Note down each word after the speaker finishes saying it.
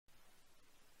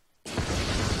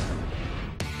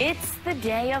It's the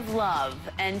day of love,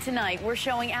 and tonight we're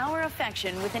showing our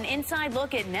affection with an inside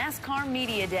look at NASCAR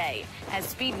Media Day. As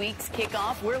Speed Weeks kick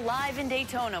off, we're live in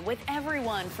Daytona with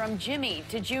everyone from Jimmy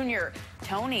to Junior,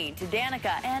 Tony to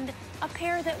Danica, and a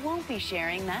pair that won't be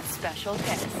sharing that special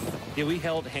kiss. Yeah, we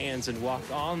held hands and walked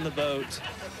on the boat.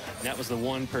 And that was the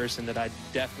one person that I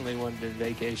definitely wanted to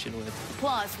vacation with.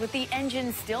 Plus, with the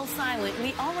engine still silent,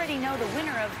 we already know the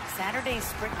winner of Saturday's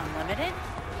Sprint Unlimited.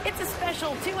 It's a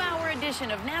special 2-hour edition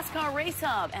of NASCAR Race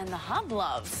Hub, and the Hub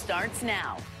Love starts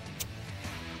now.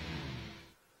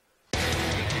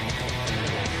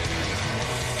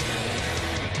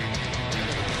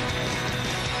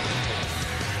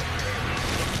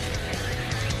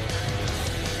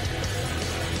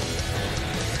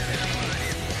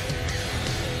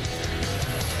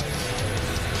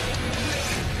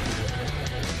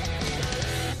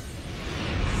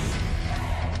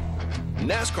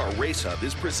 NASCAR Race Hub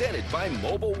is presented by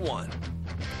Mobile One.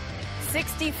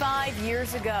 65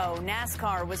 years ago,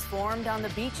 NASCAR was formed on the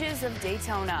beaches of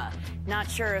Daytona. Not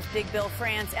sure if Big Bill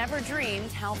France ever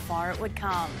dreamed how far it would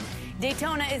come.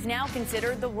 Daytona is now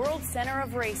considered the world center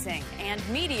of racing, and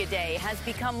Media Day has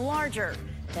become larger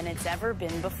than it's ever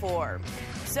been before.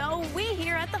 So we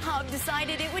here at the Hub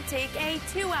decided it would take a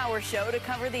 2-hour show to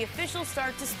cover the official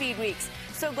start to Speed Weeks.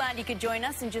 So glad you could join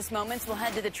us. In just moments, we'll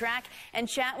head to the track and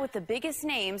chat with the biggest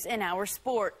names in our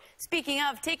sport. Speaking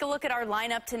of, take a look at our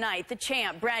lineup tonight. The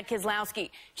champ, Brad Keselowski,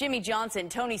 Jimmy Johnson,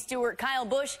 Tony Stewart, Kyle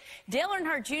Busch, Dale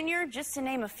Earnhardt Jr., just to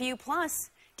name a few,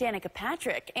 plus Danica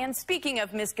Patrick. And speaking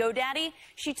of Miss GoDaddy,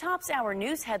 she tops our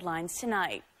news headlines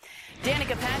tonight.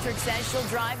 Danica Patrick says she'll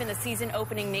drive in the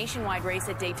season-opening nationwide race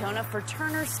at Daytona for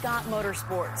Turner Scott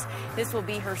Motorsports. This will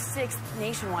be her 6th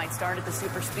nationwide start at the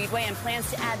Superspeedway and plans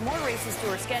to add more races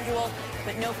to her schedule,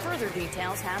 but no further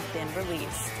details have been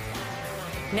released.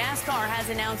 NASCAR has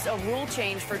announced a rule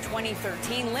change for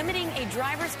 2013, limiting a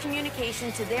driver's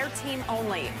communication to their team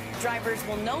only. Drivers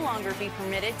will no longer be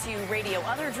permitted to radio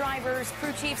other drivers,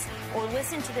 crew chiefs, or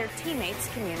listen to their teammates'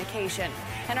 communication.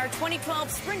 And our 2012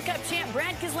 Sprint Cup champ,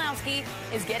 Brad Keselowski,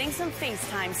 is getting some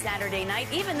FaceTime Saturday night,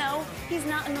 even though he's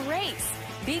not in the race.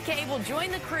 BK will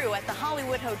join the crew at the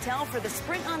Hollywood Hotel for the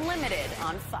Sprint Unlimited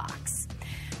on Fox.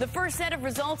 The first set of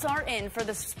results are in for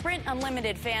the Sprint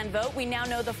Unlimited fan vote. We now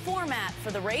know the format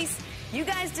for the race. You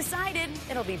guys decided.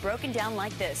 It'll be broken down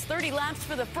like this: 30 laps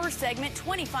for the first segment,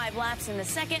 25 laps in the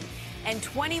second, and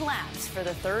 20 laps for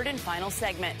the third and final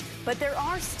segment. But there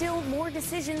are still more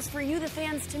decisions for you, the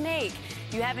fans, to make.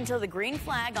 You have until the green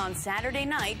flag on Saturday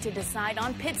night to decide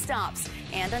on pit stops,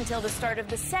 and until the start of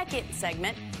the second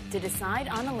segment to decide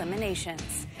on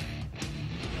eliminations.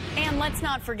 And let's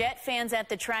not forget, fans at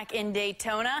the track in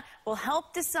Daytona will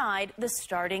help decide the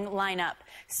starting lineup.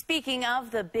 Speaking of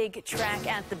the big track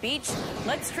at the beach,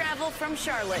 let's travel from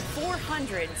Charlotte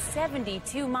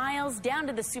 472 miles down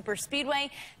to the Superspeedway.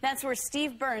 That's where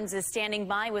Steve Burns is standing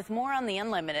by with more on the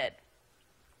Unlimited.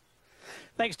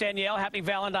 Thanks, Danielle. Happy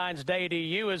Valentine's Day to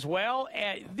you as well.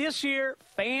 This year,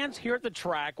 fans here at the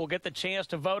track will get the chance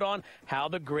to vote on how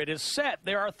the grid is set.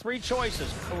 There are 3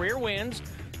 choices: career wins,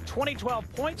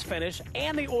 2012 points finish,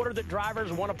 and the order that drivers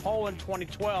won a pole in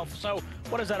 2012. So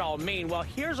what does that all mean? Well,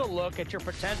 here's a look at your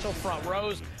potential front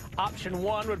rows. Option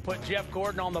 1 would put Jeff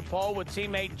Gordon on the pole with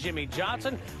teammate Jimmy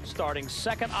Johnson. Starting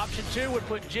second, option 2 would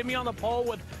put Jimmy on the pole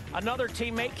with another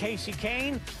teammate, Casey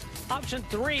Kane. Option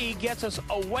 3 gets us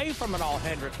away from an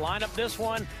all-Hendrick lineup. This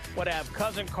one would have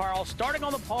Cousin Carl starting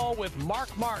on the pole with Mark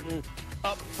Martin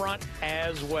up front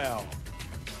as well.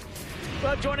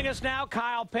 Well, joining us now,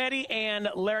 Kyle Petty and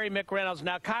Larry McReynolds.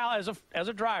 Now, Kyle, as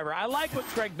a driver, I like what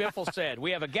Greg Biffle said. We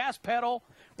have a gas pedal,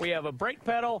 we have a brake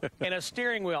pedal, and a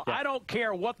steering wheel. Yeah. I don't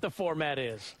care what the format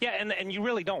is. Yeah, and you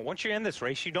really don't. Once you're in this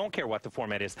race, you don't care what the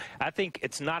format is. I think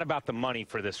it's not about the money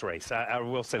for this race. I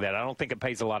will say that. I don't think it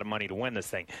pays a lot of money to win this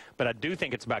thing. But I do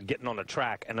think it's about getting on the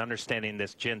track and understanding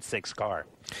this Gen 6 car.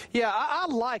 Yeah, I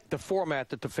like the format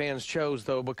that the fans chose,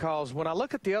 though, because when I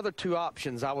look at the other 2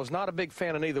 options, I was not a big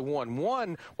fan of either one.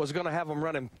 One was going to have them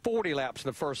running 40 laps in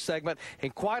the first segment,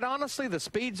 and quite honestly, the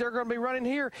speeds they're going to be running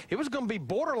here, it was going to be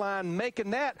borderline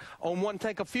making that on 1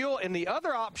 tank of fuel, and the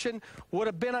other option would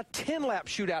have been a 10-lap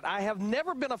shootout. I have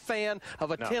never been a fan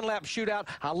of a 10-lap shootout.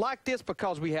 I like this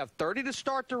because we have 30 to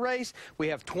start the race, we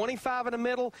have 25 in the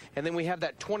middle, and then we have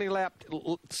that 20-lap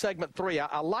segment 3.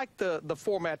 I like the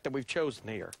format that we've chosen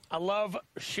here. I love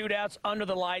shootouts under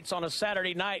the lights on a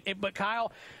Saturday night. But,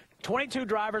 Kyle, 22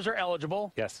 drivers are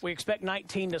eligible. Yes. We expect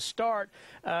 19 to start.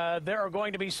 There are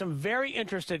going to be some very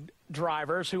interested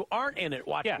drivers who aren't in it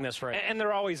watching this race. And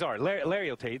there always are. Larry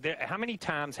will tell you, how many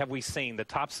times have we seen the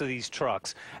tops of these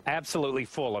trucks absolutely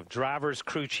full of drivers,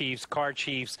 crew chiefs, car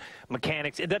chiefs,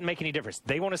 mechanics? It doesn't make any difference.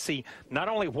 They want to see not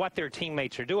only what their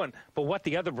teammates are doing, but what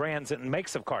the other brands and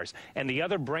makes of cars. And the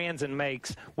other brands and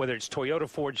makes, whether it's Toyota,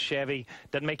 Ford, Chevy,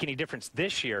 doesn't make any difference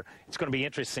this year. It's going to be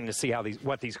interesting to see how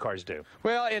what these cars do.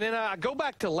 Well, and then I go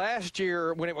back to last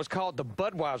year when it was called the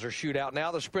Budweiser Shootout,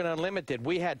 now the Sprint Unlimited.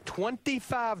 We had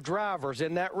 25 drivers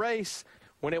in that race.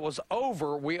 When it was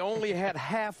over, we only had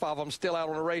half of them still out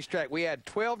on the racetrack. We had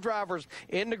 12 drivers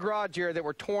in the garage area that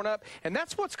were torn up. And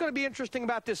that's what's going to be interesting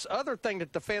about this other thing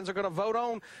that the fans are going to vote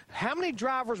on. How many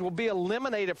drivers will be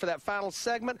eliminated for that final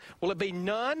segment? Will it be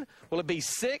none? Will it be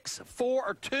 6, 4,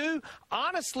 or 2?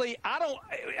 Honestly,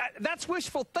 that's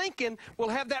wishful thinking. We'll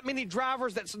have that many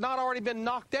drivers that's not already been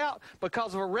knocked out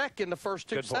because of a wreck in the first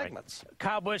 2 segments.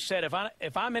 Kyle Busch said,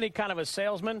 if I'm any kind of a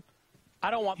salesman, I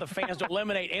don't want the fans to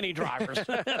eliminate any drivers.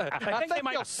 I think they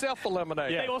might self-eliminate.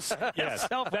 They will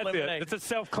self-eliminate. It's a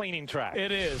self-cleaning track.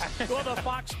 It is. Well, the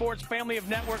Fox Sports family of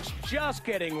networks just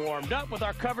getting warmed up with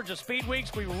our coverage of Speed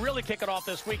Weeks. We really kick it off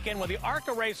this weekend with the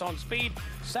ARCA race on Speed,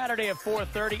 Saturday at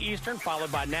 4:30 Eastern,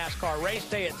 followed by NASCAR race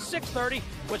day at 6:30,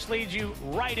 which leads you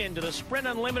right into the Sprint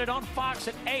Unlimited on Fox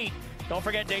at 8. Don't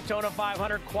forget Daytona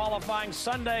 500 qualifying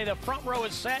Sunday. The front row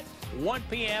is set, 1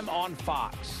 p.m. on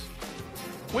Fox.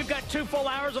 We've got 2 full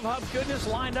hours of Hub goodness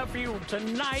lined up for you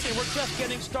tonight, and we're just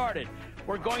getting started.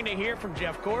 We're going to hear from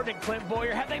Jeff Gordon and Clint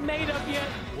Boyer. Have they made up yet?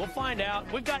 We'll find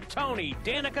out. We've got Tony,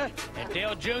 Danica, and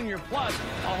Dale Jr., plus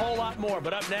a whole lot more.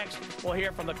 But up next, we'll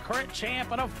hear from the current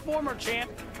champ and a former champ,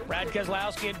 Brad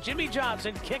Keselowski and Jimmy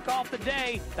Johnson, kick off the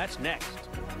day. That's next.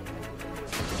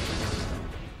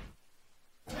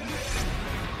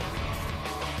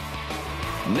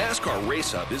 NASCAR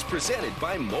Race Hub is presented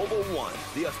by Mobil 1,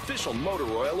 the official motor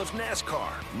oil of NASCAR.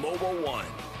 Mobil 1.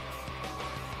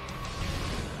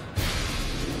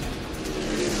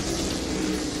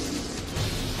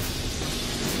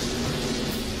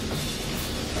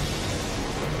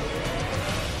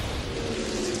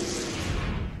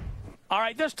 All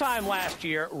right, this time last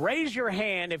year, raise your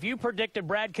hand if you predicted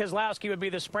Brad Keselowski would be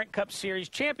the Sprint Cup Series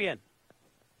champion.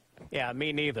 Yeah,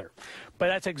 me neither. But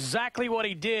that's exactly what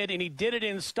he did, and he did it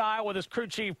in style with his crew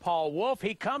chief, Paul Wolfe.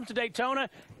 He comes to Daytona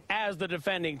as the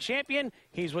defending champion.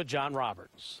 He's with John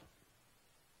Roberts.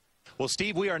 Well,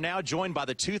 Steve, we are now joined by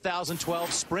the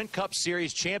 2012 Sprint Cup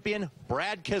Series champion,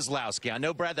 Brad Keselowski. I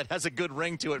know, Brad, that has a good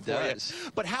ring to it for you.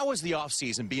 But how was the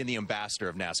offseason being the ambassador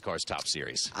of NASCAR's Top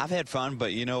Series? I've had fun,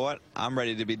 but you know what? I'm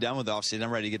ready to be done with the offseason.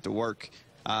 I'm ready to get to work.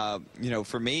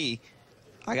 For me,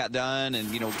 I got done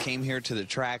and, came here to the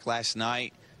track last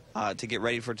night to get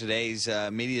ready for today's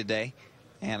media day.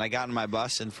 And I got in my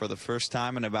bus, and for the first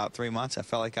time in about 3 months, I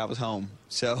felt like I was home.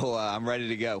 So I'm ready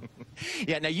to go.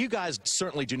 Yeah, now you guys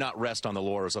certainly do not rest on the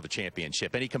laurels of a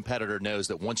championship. Any competitor knows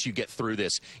that once you get through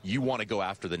this, you want to go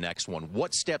after the next one.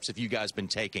 What steps have you guys been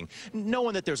taking,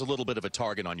 knowing that there's a little bit of a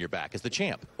target on your back as the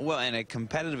champ? Well, in a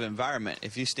competitive environment,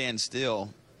 if you stand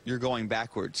still, you're going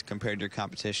backwards compared to your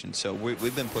competition. So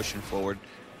we've been pushing forward,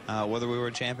 whether we were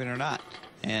a champion or not.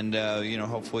 And,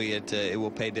 hopefully it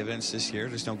will pay dividends this year.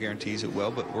 There's no guarantees it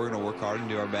will, but we're going to work hard and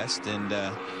do our best. And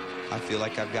I feel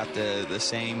like I've got the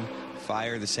same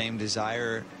fire, the same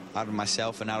desire out of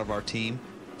myself and out of our team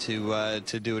to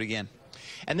do it again.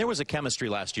 And there was a chemistry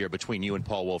last year between you and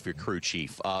Paul Wolfe, your crew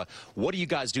chief. What do you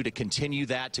guys do to continue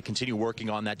that, to continue working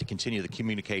on that, to continue the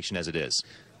communication as it is?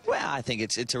 Well, I think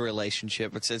it's a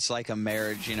relationship. It's like a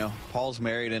marriage, Paul's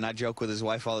married, and I joke with his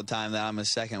wife all the time that I'm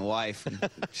his second wife. And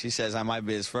she says I might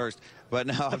be his first. But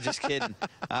no, I'm just kidding.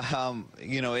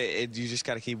 You just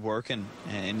got to keep working,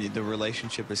 and the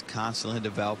relationship is constantly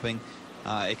developing.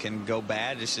 It can go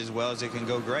bad just as well as it can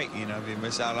go great. If you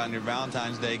miss out on your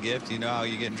Valentine's Day gift, you know how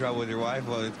you get in trouble with your wife.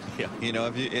 Well, yeah.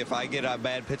 If I get a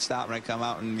bad pit stop and I come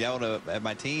out and yell at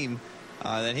my team,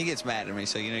 then he gets mad at me.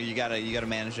 So you gotta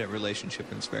manage that relationship,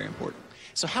 and it's very important.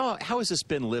 So how has this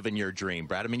been living your dream,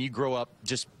 Brad? I mean, you grow up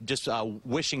just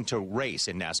wishing to race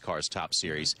in NASCAR's Top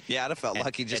Series. Yeah, I'd have felt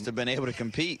lucky just to have been able to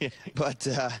compete. But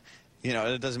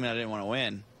it doesn't mean I didn't want to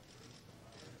win.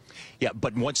 Yeah,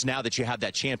 but now that you have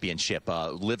that championship,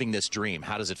 living this dream,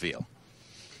 how does it feel?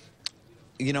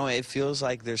 It feels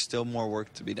like there's still more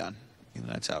work to be done.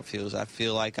 That's how it feels. I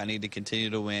feel like I need to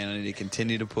continue to win. I need to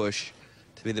continue to push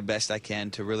to be the best I can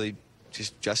to really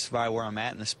just justify where I'm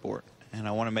at in the sport. And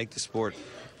I want to make the sport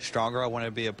stronger. I want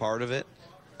to be a part of it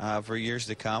for years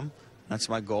to come. That's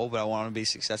my goal, but I want to be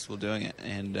successful doing it.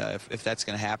 And if that's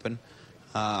going to happen,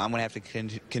 I'm going to have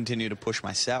to continue to push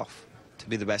myself to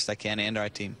be the best I can and our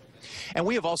team. And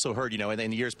we have also heard, you know,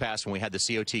 in the years past when we had the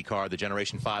COT car, the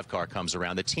Generation 5 car comes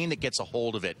around, the team that gets a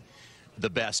hold of it the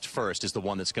best first is the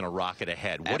one that's going to rocket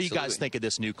ahead. What do you guys think of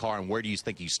this new car, and where do you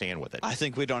think you stand with it? I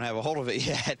think we don't have a hold of it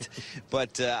yet,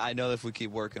 but I know that if we keep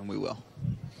working, we will.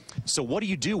 So what do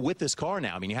you do with this car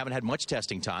now? I mean, you haven't had much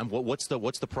testing time. What's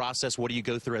the process? What do you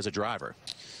go through as a driver?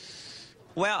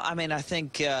 Well, I mean, I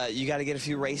think you got to get a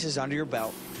few races under your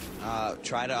belt.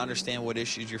 Try to understand what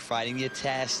issues you're fighting. You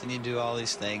test and you do all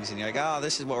these things, and you're like, oh,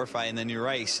 this is what we're fighting. Then you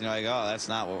race, and you're like, oh, that's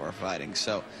not what we're fighting.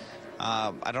 So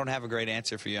I don't have a great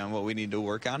answer for you on what we need to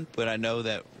work on, but I know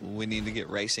that we need to get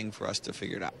racing for us to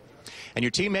figure it out. And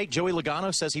your teammate, Joey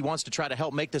Logano, says he wants to try to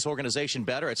help make this organization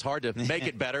better. It's hard to make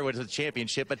it better with the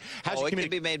championship, but how's it can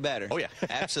be made better. Oh, yeah.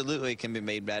 Absolutely, it can be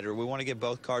made better. We want to get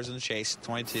both cars in the chase,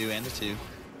 22 and the 2,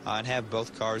 and have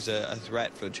both cars a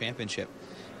threat for the championship.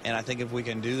 And I think if we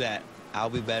can do that, I'll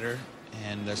be better,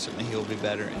 and certainly he'll be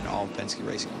better, and all Penske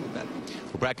Racing will be better.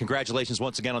 Well, Brad, congratulations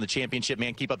once again on the championship,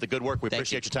 man. Keep up the good work. We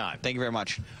appreciate your time. Thank you very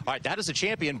much. All right, that is the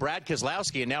champion, Brad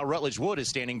Keselowski, and now Rutledge Wood is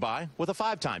standing by with a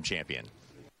 5-time champion.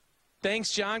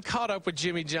 Thanks, John. Caught up with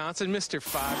Jimmy Johnson, Mr.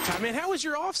 5-time. Man, how was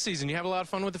your off season? You have a lot of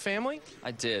fun with the family? I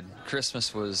did.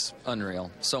 Christmas was unreal.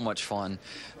 So much fun.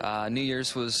 New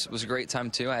Year's was a great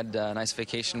time, too. I had a nice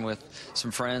vacation with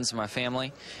some friends and my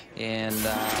family. And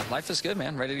life is good,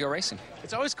 man. Ready to go racing.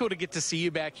 It's always cool to get to see you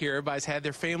back here. Everybody's had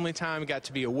their family time, got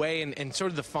to be away, and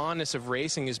sort of the fondness of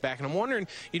racing is back. And I'm wondering,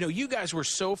 you know, you guys were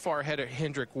so far ahead of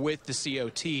Hendrick with the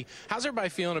COT. How's everybody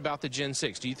feeling about the Gen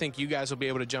 6? Do you think you guys will be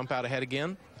able to jump out ahead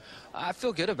again? I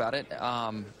feel good about it.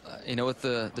 You know, with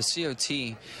the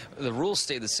COT, the rules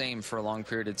stayed the same for a long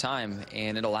period of time,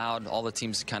 and it allowed all the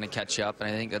teams to kind of catch up, and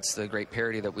I think that's the great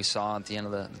parity that we saw at the end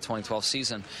of the 2012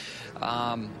 season.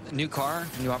 New car,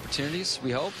 new opportunities,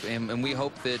 we hope, and we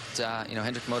hope that, you know,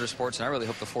 Hendrick Motorsports, and I really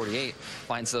hope the 48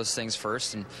 finds those things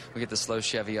first, and we get the slow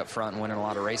Chevy up front and winning a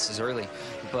lot of races early.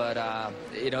 But,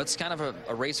 you know, it's kind of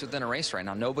a race within a race right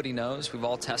now. Nobody knows. We've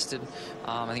all tested.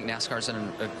 I think NASCAR's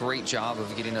done a great job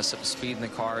of getting us up to speed in the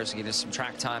cars, getting us some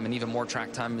track time, and even more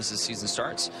track time as the season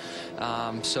starts.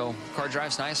 So car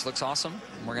drives nice, looks awesome.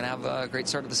 We're going to have a great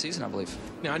start of the season, I believe.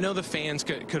 Now, I know the fans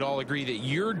could all agree that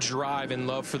your drive and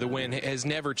love for the win has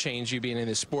never changed, you being in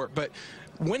this sport, but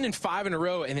winning 5 in a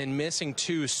row and then missing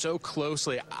 2 so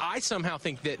closely, I somehow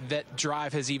think that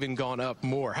drive has even gone up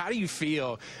more. How do you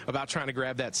feel about trying to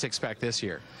grab that 6-pack this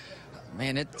year?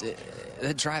 Man,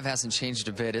 that drive hasn't changed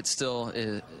a bit. It still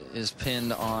is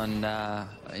pinned on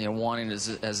you know, wanting as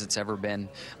it's ever been.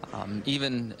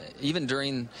 Even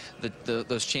during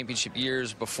those championship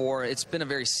years before, it's been a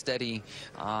very steady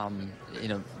you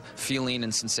know, feeling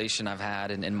and sensation I've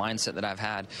had and mindset that I've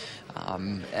had.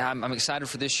 I'm excited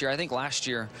for this year. I think last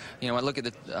year, you know, I look at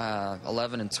the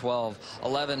 11 and 12.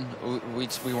 11,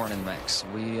 we weren't in the mix.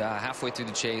 We halfway through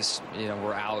the chase, you know,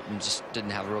 we're out and just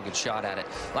didn't have a real good shot at it.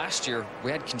 Last year,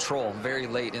 we had control very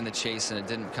late in the chase and it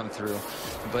didn't come through.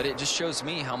 But it just shows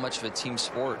me how much of a team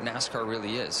sport NASCAR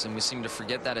really is, and we seem to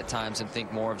forget that at times and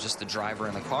think more of just the driver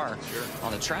in the car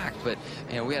on the track. But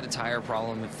you know, we had a tire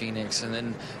problem at Phoenix, and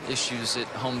then issues at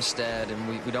Homestead,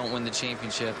 and we don't win the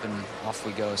championship, and off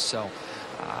we go. So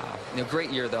you know, great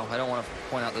year though. I don't want to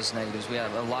point out those negatives. We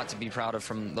have a lot to be proud of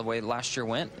from the way last year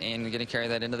went, and we're going to carry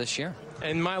that into this year.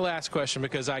 And my last question,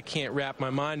 because I can't wrap my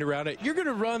mind around it, you're going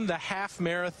to run the half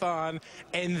marathon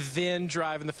and then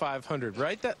drive in the 500,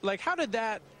 right? How did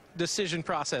that decision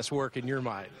process work in your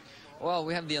mind? Well,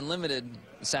 we have the unlimited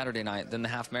Saturday night, then the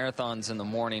half marathons in the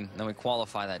morning, then we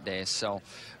qualify that day. So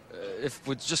if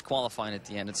we're just qualifying at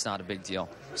the end, it's not a big deal.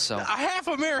 So a half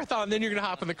a marathon, then you're going to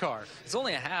hop in the car. It's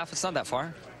only a half. It's not that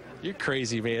far. You're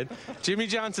crazy, man. Jimmy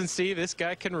Johnson, Steve, this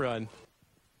guy can run.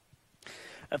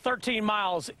 13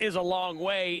 miles is a long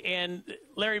way, and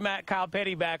Larry, Matt, Kyle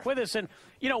Petty back with us. And,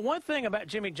 you know, one thing about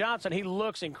Jimmy Johnson, he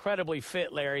looks incredibly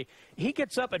fit, Larry. He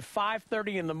gets up at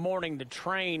 5:30 in the morning to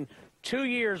train. 2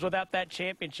 years without that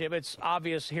championship. It's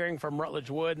obvious hearing from Rutledge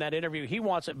Wood in that interview. He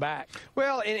wants it back.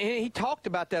 Well, and he talked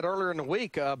about that earlier in the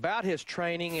week, about his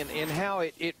training and how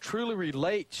it truly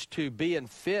relates to being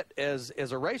fit as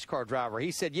a race car driver. He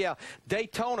said, yeah,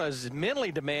 Daytona is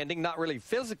mentally demanding, not really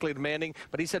physically demanding,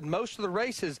 but he said most of the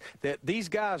races that these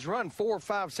guys run, 400,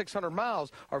 500, 600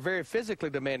 miles, are very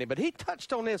physically demanding. But he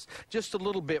touched on this just a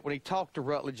little bit when he talked to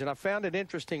Rutledge, and I found it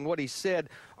interesting what he said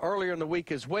earlier in the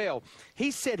week as well.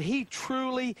 He said he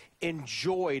truly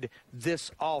enjoyed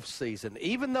this offseason.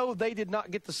 Even though they did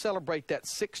not get to celebrate that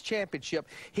 6th championship,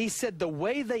 he said the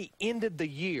way they ended the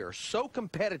year, so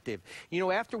competitive. You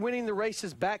know, after winning the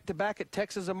races back-to-back at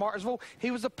Texas and Martinsville, he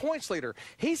was the points leader.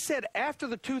 He said after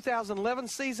the 2011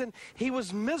 season, he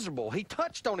was miserable. He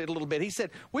touched on it a little bit. He said,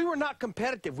 we were not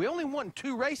competitive. We only won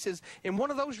 2 races, and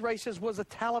one of those races was a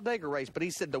Talladega race. But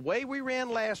he said the way we ran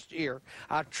last year,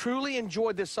 I truly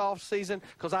enjoyed this offseason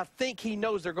because I think he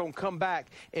knows they're going to come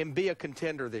back and be a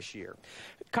contender this year.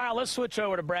 Kyle, let's switch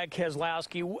over to Brad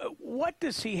Keselowski. What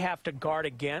does he have to guard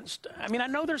against? I mean, I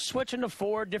know they're switching to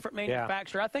 4 different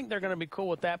manufacturers. I think they're going to be cool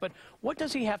with that, but what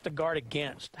does he have to guard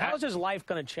against? How is his life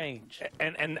going to change?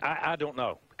 And I don't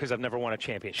know, because I've never won a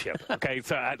championship. Okay,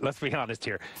 so let's be honest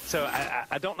here. So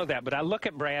I don't know that, but I look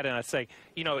at Brad and I say,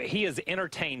 you know, he has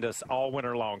entertained us all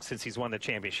winter long since he's won the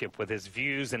championship with his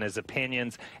views and his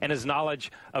opinions and his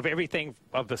knowledge of everything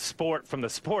of the sport, from the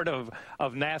sport of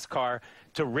NASCAR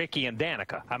to Ricky and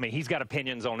Danica. I mean, he's got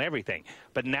opinions on everything.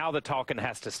 But now the talking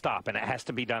has to stop, and it has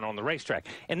to be done on the racetrack.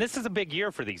 And this is a big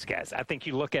year for these guys. I think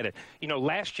you look at it, you know,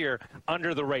 last year,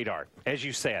 under the radar, as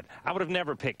you said, I would have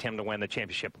never picked him to win the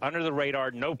championship. Under the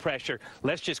radar, no pressure.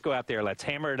 Let's just go out there. Let's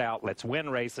hammer it out. Let's win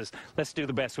races. Let's do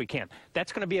the best we can.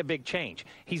 That's going to be a big change.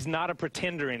 He's not a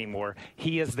pretender anymore.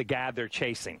 He is the guy they're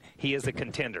chasing. He is a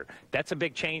contender. That's a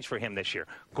big change for him this year.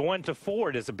 Going to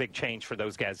Ford is a big change for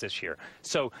those guys this year.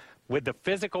 So with the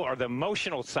physical or the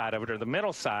emotional side of it, or the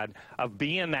mental side of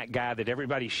being that guy that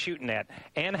everybody's shooting at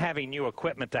and having new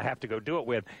equipment to have to go do it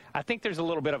with, I think there's a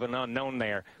little bit of an unknown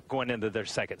there going into their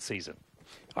 2nd season.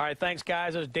 All right, thanks,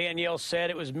 guys. As Danielle said,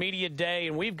 it was Media Day,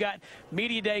 and we've got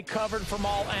Media Day covered from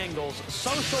all angles.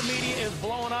 Social media is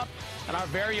blowing up, and our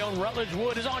very own Rutledge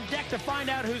Wood is on deck to find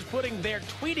out who's putting their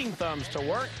tweeting thumbs to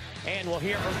work. And we'll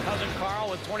hear from Cousin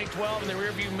Carl with 2012 in the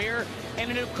rearview mirror,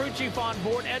 and a new crew chief on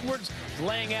board. Edwards is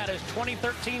laying out his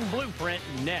 2013 blueprint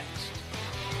next.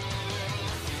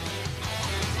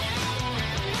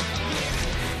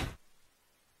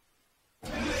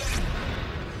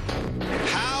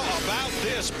 How about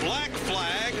this black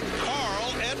flag,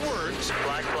 Carl Edwards?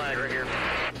 Black flag right here.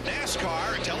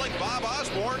 NASCAR telling Bob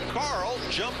Osborne, Carl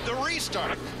jumped the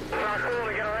restart. It's not cool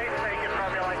to get a race taken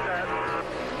from you like that.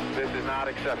 This is not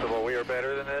acceptable. We are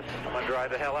better than this. I'm going to drive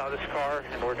the hell out of this car,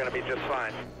 and we're going to be just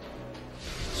fine.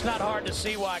 It's not hard to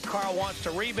see why Carl wants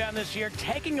to rebound this year.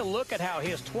 Taking a look at how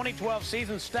his 2012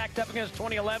 season stacked up against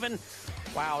 2011,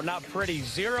 wow, not pretty.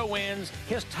 0 wins.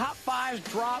 His top 5s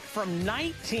dropped from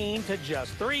 19 to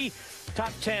just 3.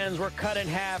 Top 10s were cut in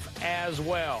half as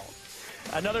well.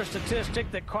 Another statistic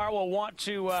that Carl will want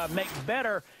to make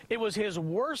better, it was his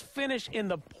worst finish in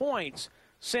the points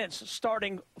since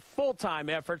starting full-time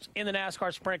efforts in the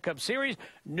NASCAR Sprint Cup Series.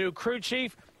 New crew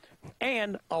chief,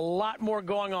 and a lot more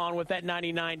going on with that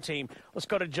 99 team. Let's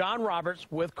go to John Roberts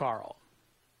with Carl.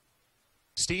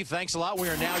 Steve, thanks a lot. We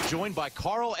are now joined by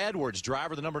Carl Edwards,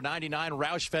 driver of the number 99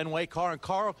 Roush Fenway car. And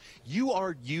Carl, you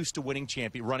are used to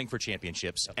running for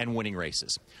championships and winning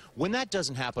races. When that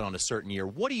doesn't happen on a certain year,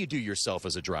 what do you do yourself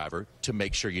as a driver to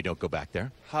make sure you don't go back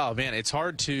there? Oh, man, it's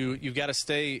hard to, you've got to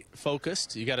stay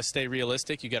focused. You got to stay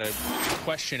realistic. You got to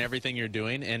question everything you're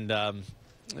doing. And,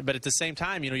 but at the same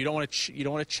time, you know, you don't want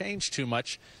to change too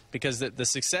much, because the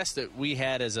success that we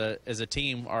had as a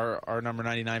team, our number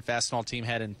 99 Fastenal team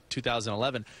had in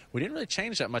 2011, we didn't really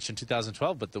change that much in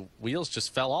 2012, but the wheels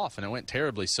just fell off and it went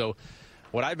terribly. So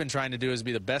what I've been trying to do is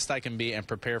be the best I can be and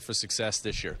prepare for success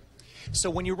this year. So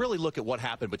when you really look at what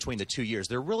happened between the 2 years,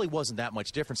 there really wasn't that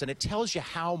much difference, and it tells you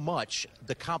how much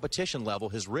the competition level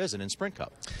has risen in Sprint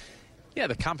Cup. Yeah,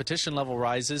 the competition level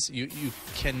rises. You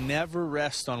can never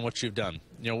rest on what you've done.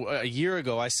 You know, a year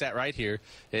ago, I sat right here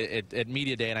at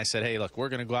Media Day, and I said, hey, look, we're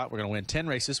going to go out, we're going to win 10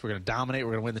 races, we're going to dominate,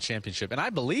 we're going to win the championship. And I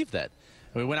believed that.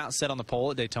 We went out and sat on the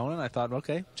pole at Daytona, and I thought,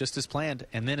 okay, just as planned.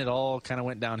 And then it all kind of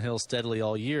went downhill steadily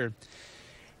all year.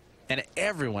 And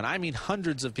everyone, I mean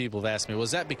hundreds of people have asked me,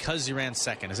 was that because you ran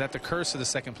second? Is that the curse of the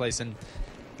second place? And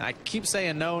I keep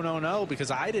saying no, no, no,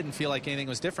 because I didn't feel like anything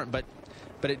was different. But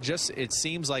it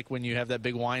seems like when you have that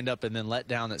big wind-up and then let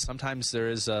down, that sometimes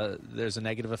there's a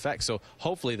negative effect. So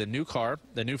hopefully the new car,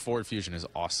 the new Ford Fusion, is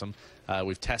awesome.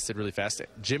 We've tested really fast.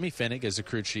 Jimmy Finnick is the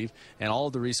crew chief, and all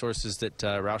of the resources that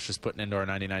Roush is putting into our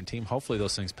 99 team, hopefully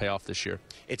those things pay off this year.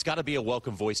 It's got to be a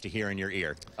welcome voice to hear in your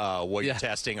ear while you're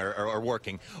testing or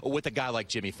working with a guy like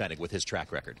Jimmy Finnick with his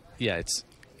track record. Yeah,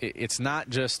 it's not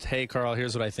just, hey, Carl,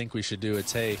 here's what I think we should do.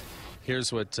 It's, hey,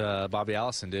 here's what Bobby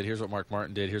Allison did. Here's what Mark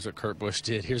Martin did. Here's what Kurt Busch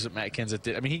did. Here's what Matt Kenseth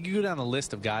did. I mean, he can go down a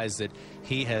list of guys that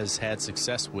he has had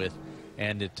success with,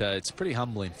 and it's pretty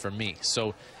humbling for me.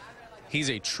 So He's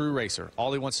a true racer.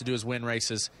 All he wants to do is win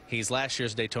races. He's last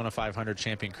year's Daytona 500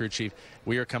 champion crew chief.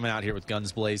 We are coming out here with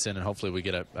guns blazing, and hopefully we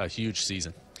get a huge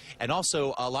season. And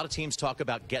also, a lot of teams talk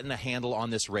about getting a handle on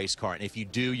this race car, and if you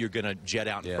do, you're going to jet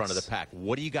out in front of the pack.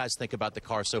 What do you guys think about the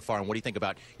car so far, and what do you think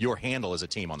about your handle as a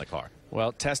team on the car?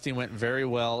 Well, testing went very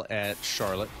well at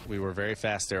Charlotte. We were very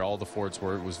fast there. All the Fords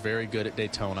were. It was very good at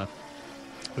Daytona.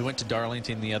 We went to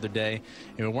Darlington the other day,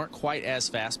 and we weren't quite as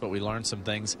fast, but we learned some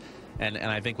things. And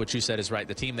I think what you said is right.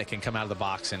 The team that can come out of the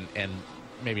box and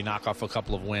maybe knock off a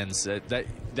couple of wins,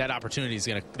 that opportunity is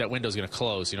going to, that window is going to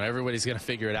close. You know, everybody's going to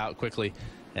figure it out quickly.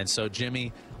 And so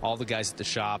Jimmy, all the guys at the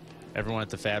shop, everyone at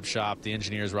the fab shop, the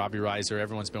engineers, Robbie Reiser,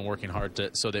 everyone's been working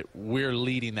hard so that we're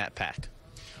leading that pack.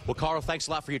 Well, Carl, thanks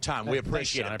a lot for your time. We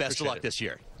appreciate it. Best of luck this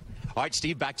year. All right,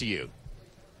 Steve, back to you.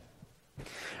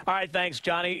 All right, thanks,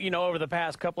 Johnny. You know, over the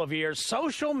past couple of years,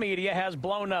 social media has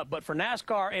blown up, but for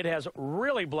NASCAR, it has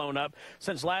really blown up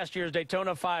since last year's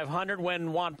Daytona 500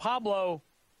 when Juan Pablo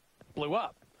blew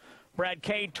up. Brad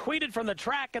Cade tweeted from the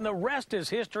track, and the rest is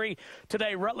history.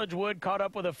 Today, Rutledge Wood caught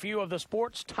up with a few of the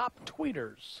sport's top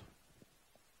tweeters.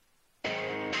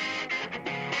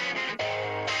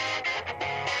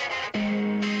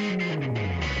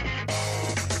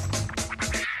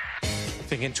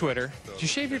 Thinking Twitter. Did you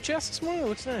shave your chest this morning? It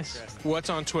looks nice. What's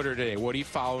on Twitter today? What are you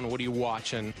following? What are you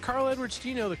watching? Carl Edwards, do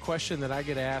you know the question that I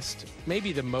get asked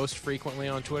maybe the most frequently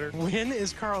on Twitter? When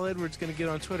is Carl Edwards going to get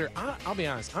on Twitter? I'll be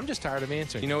honest. I'm just tired of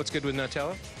answering. You know what's good with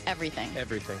Nutella? Everything.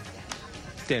 Everything.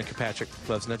 Danica Patrick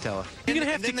loves Nutella. You're going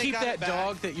to have to keep that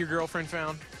dog that your girlfriend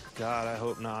found? God, I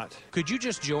hope not. Could you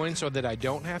just join so that I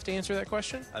don't have to answer that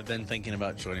question? I've been thinking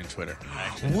about joining Twitter.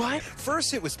 What?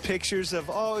 First it was pictures of,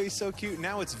 oh, he's so cute.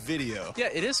 Now it's video. Yeah,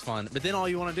 it is fun. But then all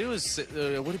you want to do is,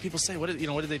 what do people say? What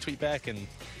did they tweet back? And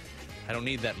I don't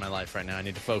need that in my life right now. I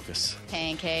need to focus.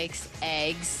 Pancakes,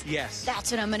 eggs. Yes. That's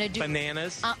what I'm going to do.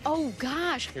 Bananas. Oh,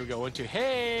 gosh. Here we go. 1, 2.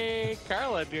 Hey,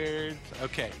 Carl Edwards.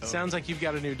 Okay. Sounds like you've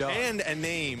got a new dog. And a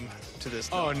name to this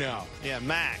dog. Oh, no. Yeah,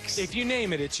 Max. If you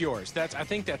name it, it's yours. I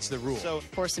think that's the rule. So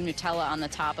pour some Nutella on the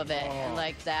top of it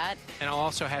like that. And I'll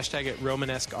also hashtag it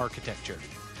Romanesque architecture.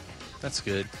 That's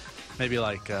good. Maybe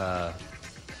like, yeah.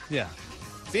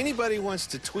 If anybody wants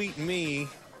to tweet me,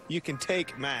 you can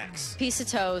take Max. Piece of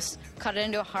toast, cut it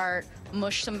into a heart,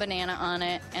 mush some banana on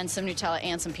it, and some Nutella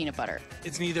and some peanut butter.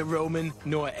 It's neither Roman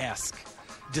nor esque.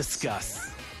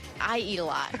 Discuss. I eat a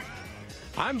lot.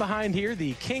 I'm behind here,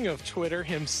 the king of Twitter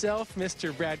himself,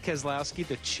 Mr. Brad Keselowski,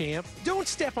 the champ. Don't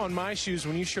step on my shoes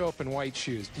when you show up in white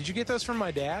shoes. Did you get those from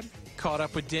my dad? Caught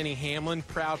up with Denny Hamlin,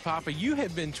 proud papa. You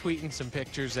have been tweeting some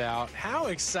pictures out. How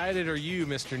excited are you,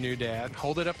 Mr. New Dad?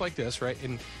 Hold it up like this, right?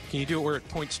 And can you do it where it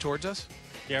points towards us?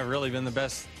 Yeah, really been the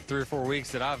best 3 or 4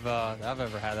 weeks that I've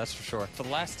ever had, that's for sure. For the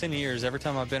last 10 years, every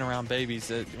time I've been around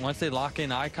babies, once they lock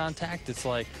in eye contact, it's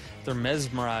like they're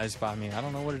mesmerized by me. I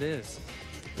don't know what it is.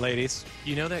 Ladies,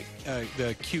 you know that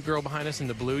the cute girl behind us in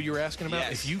the blue you were asking about?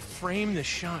 Yes. If you frame the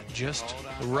shot just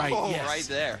right, yes. Right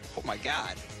there. Oh, my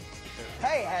God.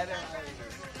 Hey, Heather.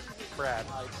 Brad.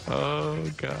 Oh,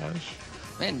 gosh.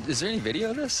 Man, is there any video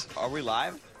of this? Are we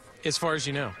live? As far as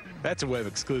you know. That's a web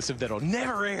exclusive that'll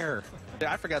never air.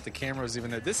 I forgot the camera was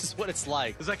even there. This is what it's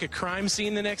like. It was like a crime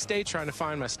scene the next day trying to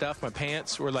find my stuff. My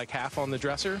pants were like half on the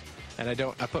dresser, and I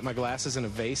put my glasses in a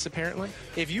vase, apparently.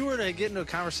 If you were to get into a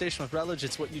conversation with Rutledge,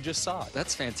 it's what you just saw.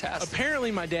 That's fantastic.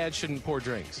 Apparently, my dad shouldn't pour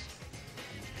drinks.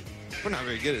 We're not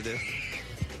very good at this.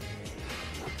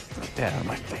 Get that out of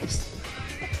my face.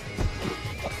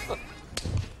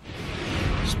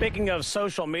 Speaking of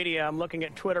social media, I'm looking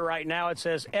at Twitter right now. It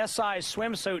says, SI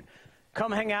swimsuit,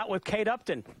 come hang out with Kate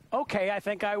Upton. Okay, I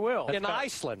think I will. In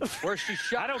Iceland, where she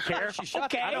shot. I don't care. She shot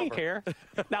okay. that I don't over. care.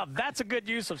 Now, that's a good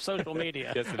use of social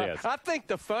media. Yes, it is. I think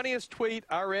the funniest tweet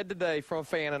I read today from a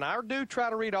fan, and I do try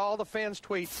to read all the fans'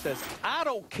 tweets, says, I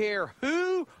don't care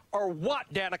who or what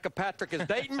Danica Patrick is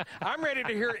dating. I'm ready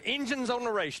to hear engines on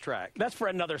the racetrack. That's for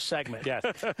another segment. Yes.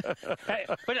 Hey,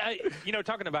 but, you know,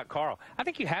 talking about Carl, I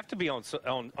think you have to be on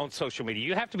social media.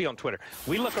 You have to be on Twitter.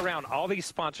 We look around. All these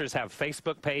sponsors have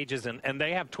Facebook pages, and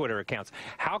they have Twitter accounts.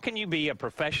 How can you be a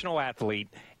professional athlete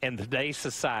in today's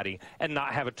society and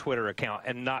not have a Twitter account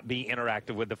and not be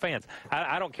interactive with the fans?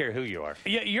 I don't care who you are.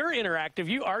 Yeah, you're interactive.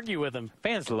 You argue with them.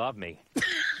 Fans love me.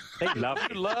 They love me.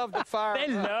 You love the fire.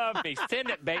 They love me. Send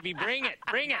it, baby. Bring it.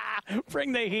 Bring it.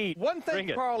 Bring the heat. One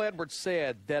thing Carl Edwards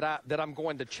said that I'm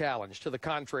going to challenge, to the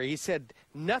contrary, he said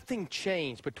nothing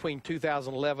changed between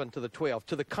 2011 to the 12.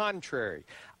 To the contrary,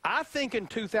 I think in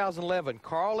 2011,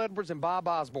 Carl Edwards and Bob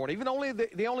Osborne, even only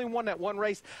the only one that won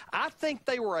race, I think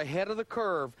they were ahead of the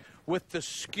curve with the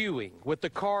skewing, with the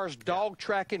cars dog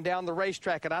tracking down the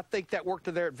racetrack, and I think that worked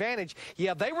to their advantage.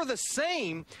 Yeah, they were the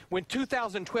same when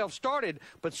 2012 started,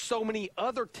 but so many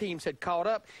other teams had caught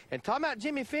up. And talking about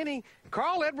Jimmy Finney,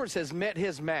 Carl Edwards has met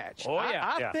his match. Oh,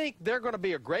 yeah. I think they're going to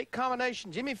be a great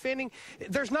combination. Jimmy Finney,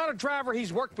 there's not a driver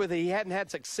he's worked with that he hadn't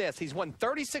had success. He's won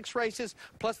 36 races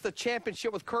plus the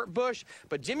championship with Kurt Busch,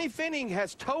 but Jimmy Finney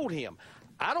has told him,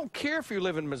 I don't care if you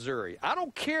live in Missouri. I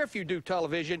don't care if you do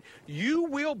television. You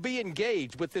will be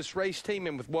engaged with this race team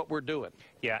and with what we're doing.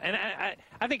 Yeah, and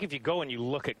I think if you go and you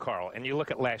look at Carl and you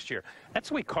look at last year, that's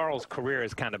the way Carl's career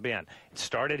has kind of been. It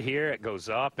started here, it goes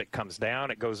up, it comes down,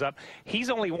 it goes up.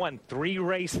 He's only won 3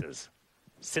 races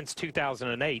since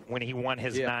 2008 when he won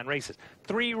his 9 races.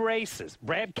 3 races.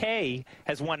 Brad Kay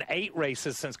has won 8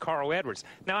 races since Carl Edwards.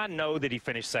 Now, I know that he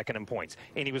finished second in points,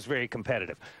 and he was very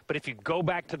competitive. But if you go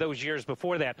back to those years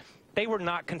before that, they were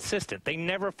not consistent. They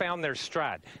never found their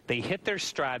stride. They hit their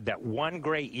stride that one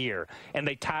great year, and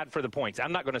they tied for the points.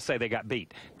 I'm not going to say they got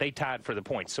beat. They tied for the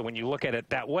points. So when you look at it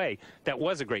that way, that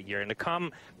was a great year. And to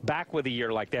come back with a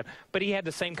year like that, but he had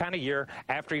the same kind of year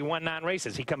after he won 9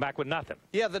 races. He come back with nothing.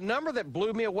 Yeah, the number that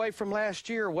blew me away from last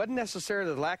year wasn't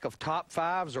necessarily the lack of top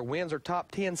 5s or wins or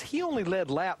top 10s. He only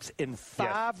led laps in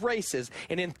 5 races,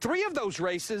 and in 3 of those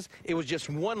races, it was just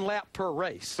 1 lap per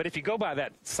race. But if you go by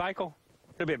that cycle,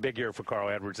 it'll be a big year for Carl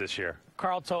Edwards this year.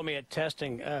 Carl told me at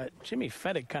testing, Jimmy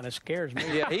Fennig kind of scares me.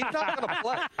 Yeah, he's not going to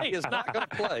play. He is not going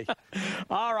to play.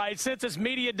 All right, since it's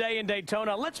media day in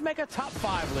Daytona, let's make a top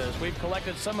 5 list. We've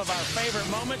collected some of our favorite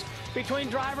moments between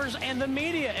drivers and the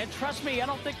media. And trust me, I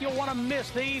don't think you'll want to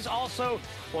miss these. Also,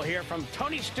 we'll hear from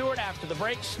Tony Stewart after the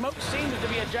break. Smoke seems to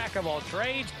be a jack of all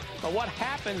trades. But what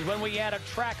happens when we add a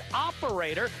track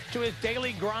operator to his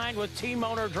daily grind with team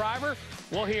owner driver?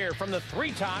 We'll hear from the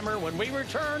 3-timer when we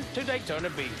return to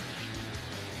Daytona Beach.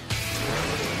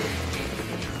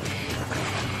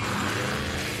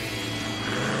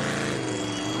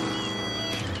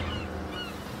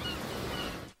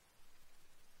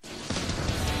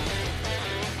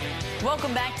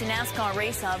 Welcome back to NASCAR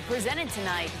Race Hub, presented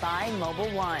tonight by Mobile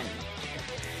One.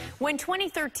 When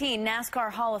 2013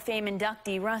 NASCAR Hall of Fame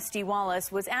inductee Rusty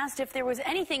Wallace was asked if there was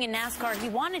anything in NASCAR he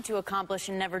wanted to accomplish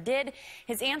and never did,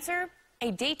 his answer, a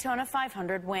Daytona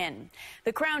 500 win.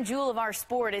 The crown jewel of our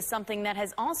sport is something that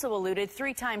has also eluded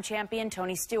 3-time champion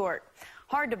Tony Stewart.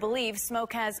 Hard to believe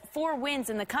Smoke has 4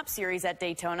 wins in the Cup Series at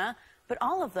Daytona, but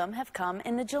all of them have come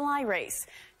in the July race.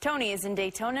 Tony is in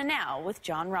Daytona now with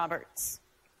John Roberts.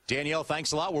 Danielle,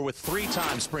 thanks a lot. We're with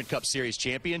 3-time Sprint Cup Series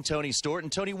champion Tony Stewart.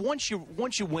 And Tony, once you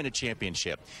win a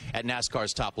championship at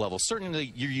NASCAR's top level,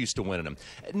 certainly you're used to winning them.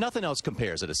 Nothing else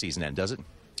compares at a season end, does it?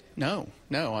 No.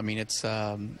 I mean, it's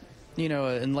you know,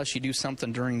 unless you do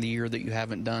something during the year that you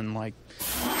haven't done, like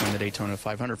in the Daytona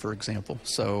 500, for example.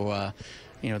 So,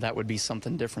 you know, that would be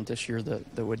something different this year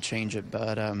that would change it.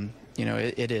 But, you know,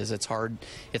 it is. It's hard.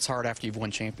 It's hard after you've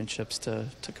won championships to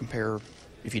compare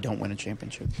if you don't win a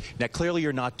championship. Now, clearly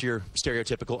you're not your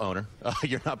stereotypical owner.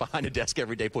 You're not behind a desk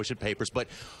every day pushing papers, but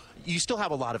you still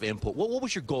have a lot of input. What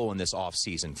was your goal in this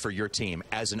offseason for your team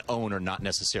as an owner, not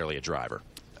necessarily a driver?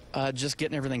 Just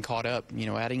getting everything caught up. You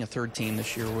know, adding a 3rd team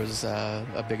this year was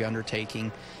a big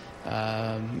undertaking.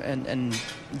 And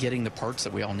getting the parts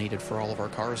that we all needed for all of our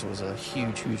cars was a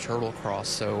huge hurdle across.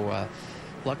 So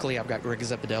luckily I've got Greg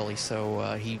Zappadelli,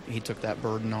 so he took that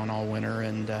burden on all winter,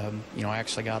 and you know, I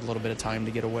actually got a little bit of time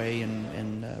to get away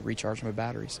and recharge my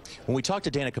batteries. When we talk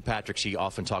to Danica Patrick, she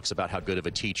often talks about how good of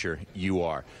a teacher you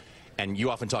are. And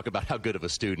you often talk about how good of a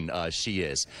student she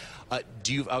is.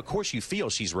 Of course, you feel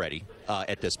she's ready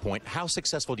at this point. How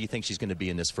successful do you think she's going to be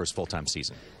in this first full-time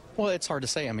season? Well, it's hard to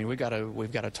say. I mean, we've got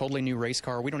a totally new race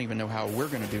car. We don't even know how we're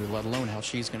going to do, let alone how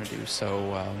she's going to do.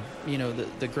 So, you know,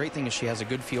 the great thing is she has a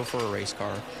good feel for a race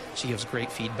car. She gives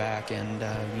great feedback, and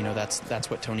you know, that's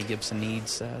what Tony Gibson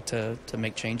needs to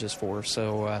make changes for.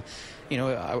 So, you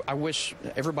know, I wish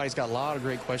everybody's got a lot of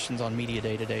great questions on Media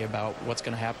Day today about what's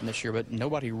going to happen this year, but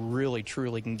nobody really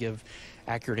truly can give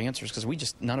accurate answers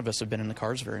because none of us have been in the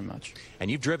cars very much. And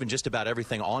you've driven just about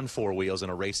everything on 4 wheels in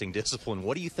a racing discipline.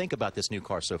 What do you think about this new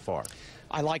car so far?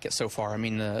 I like it so far. I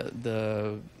mean,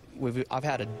 I've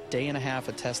had a day and a half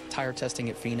of tire testing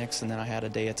at Phoenix, and then I had a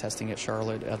day of testing at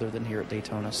Charlotte other than here at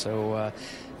Daytona. So,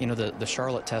 you know, the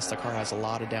Charlotte test, the car has a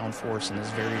lot of downforce and is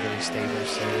very stable.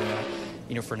 So,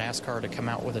 for NASCAR to come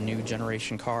out with a new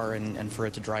generation car and for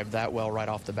it to drive that well right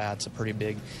off the bat, it's a pretty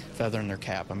big feather in their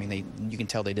cap. I mean, you can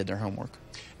tell they did their homework.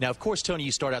 Now, of course, Tony,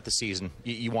 you start out the season,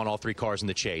 you want all 3 cars in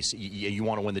the chase. You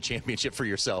want to win the championship for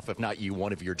yourself, if not you,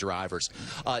 one of your drivers.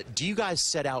 Do you guys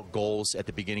set out goals at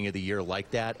the beginning of the year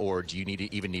like that, or do you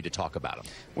even need to talk about them?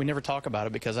 We never talk about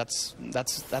it because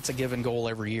that's a given goal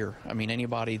every year. I mean,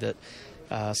 anybody that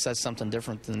says something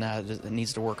different than that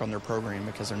needs to work on their program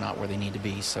because they're not where they need to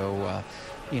be. So,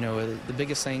 the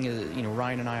biggest thing is,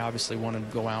 Ryan and I obviously want to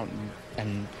go out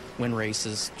and win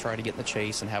races, try to get in the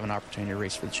chase, and have an opportunity to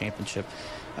race for the championship.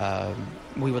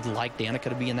 We would like Danica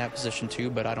to be in that position too,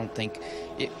 but I don't think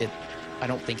I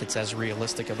don't think it's as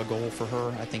realistic of a goal for her.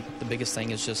 I think the biggest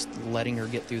thing is just letting her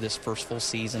get through this first full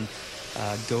season,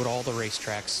 go to all the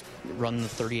racetracks, run the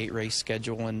 38-race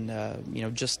schedule,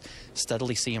 and, just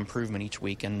steadily see improvement each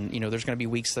week. And, there's going to be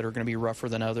weeks that are going to be rougher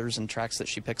than others and tracks that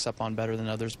she picks up on better than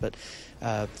others. But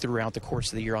throughout the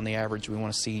course of the year, on the average, we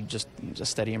want to see just a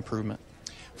steady improvement.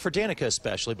 For Danica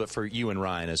especially, but for you and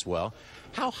Ryan as well,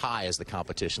 how high has the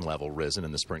competition level risen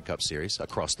in the Sprint Cup Series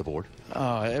across the board?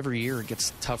 Every year it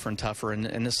gets tougher and tougher,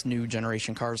 and this new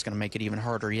generation car is going to make it even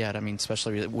harder yet. I mean,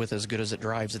 especially with as good as it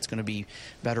drives, it's going to be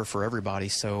better for everybody.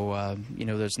 So,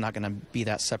 there's not going to be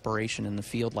that separation in the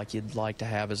field like you'd like to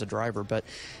have as a driver, but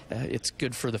it's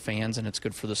good for the fans and it's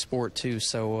good for the sport too.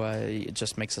 So it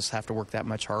just makes us have to work that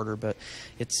much harder, but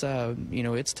it's,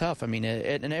 it's tough. I mean,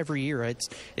 and every year it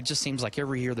just seems like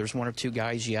every year there's 1 or 2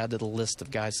 guys you add to the list of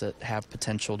guys that have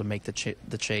potential to make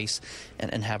the chase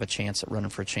and have a chance at running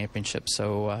for a championship.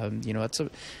 So,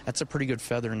 that's a pretty good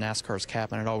feather in NASCAR's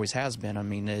cap, and it always has been. I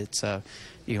mean, it's,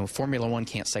 Formula One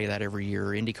can't say that every year.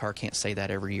 IndyCar can't say that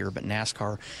every year, but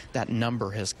NASCAR, that number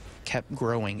has kept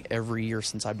growing every year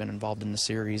since I've been involved in the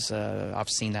series. I've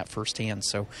seen that firsthand.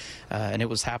 So, and it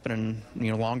was happening,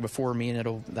 long before me,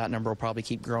 and that number will probably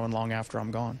keep growing long after I'm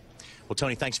gone. Well,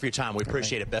 Tony, thanks for your time. We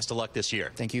appreciate it. Best of luck this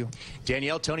year. Thank you.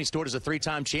 Danielle, Tony Stewart is a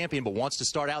 3-time champion, but wants to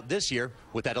start out this year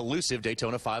with that elusive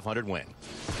Daytona 500 win.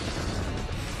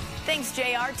 Thanks,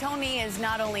 JR. Tony is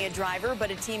not only a driver, but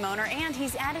a team owner, and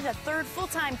he's added a 3rd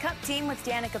full-time Cup team with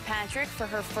Danica Patrick for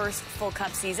her first full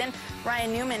Cup season.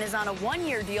 Ryan Newman is on a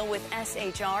 1-year deal with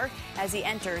SHR as he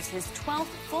enters his 12th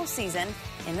full season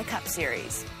in the Cup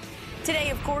Series.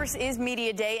 Today, of course, is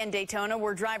Media Day in Daytona,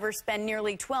 where drivers spend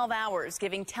nearly 12 hours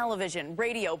giving television,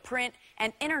 radio, print,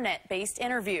 and internet-based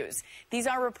interviews. These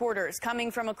are reporters coming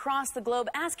from across the globe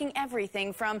asking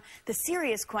everything from the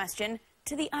serious question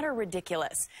to the utter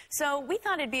ridiculous. So we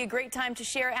thought it'd be a great time to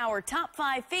share our top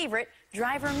 5 favorite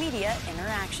driver media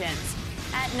interactions.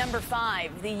 At number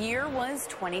 5, the year was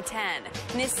 2010.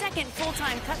 In his 2nd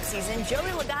full-time Cup season, Joey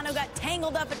Logano got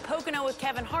tangled up at Pocono with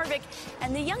Kevin Harvick,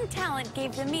 and the young talent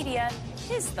gave the media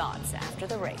his thoughts after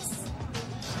the race.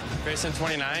 Racing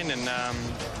 29, and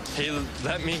he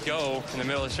let me go in the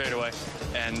middle of the straightaway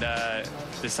and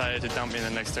decided to dump me in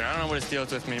the next turn. I don't know what his deal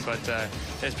is with me, but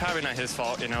it's probably not his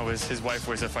fault. It was his wife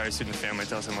was a fire student family,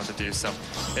 tells him what to do, so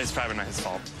it's probably not his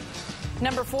fault.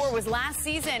 Number 4 was last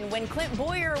season when Clint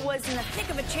Boyer was in the thick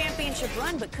of a championship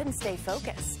run but couldn't stay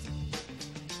focused.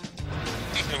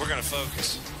 And we're going to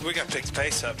focus. We got to pick the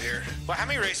pace up here. Well, how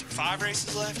many races? 5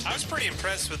 races left? I was pretty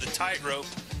impressed with the tightrope.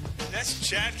 That's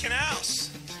Chad Knaus.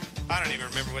 I don't even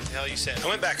remember what the hell you said. I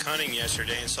went back hunting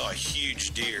yesterday and saw a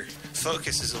huge deer.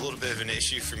 Focus is a little bit of an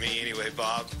issue for me anyway,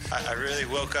 Bob. I really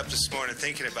woke up this morning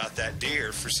thinking about that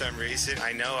deer for some reason.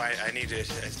 I know I need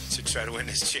to try to win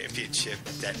this championship.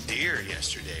 That deer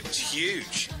yesterday was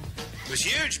huge. It was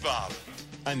huge, Bob.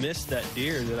 I missed that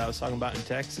deer that I was talking about in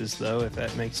Texas, though, if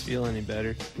that makes you feel any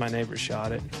better. My neighbor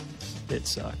shot it. It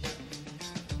sucked.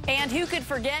 And who could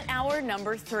forget our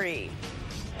number 3?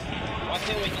 Why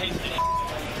can't we take this?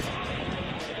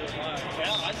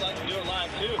 Well, I'd like to do it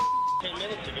live, too. 10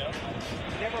 minutes ago.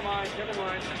 Never mind.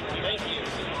 Thank you.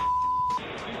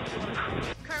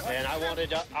 And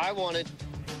I wanted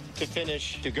to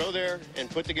finish, to go there and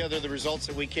put together the results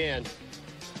that we can.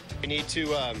 We need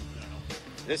to,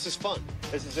 this is fun.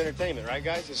 This is entertainment, right,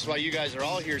 guys? This is why you guys are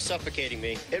all here suffocating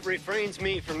me. It refrains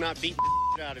me from not beating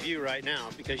out of you right now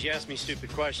because you ask me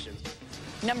stupid questions.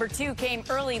 Number 2 came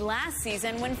early last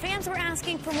season when fans were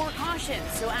asking for more caution.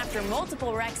 So after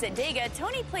multiple wrecks at Dega,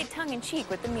 Tony played tongue-in-cheek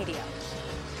with the media.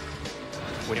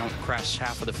 We don't crash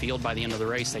half of the field by the end of the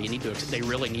race. They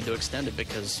really need to extend it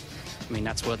because, I mean,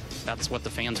 that's what the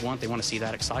fans want. They want to see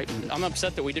that excitement. I'm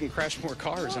upset that we didn't crash more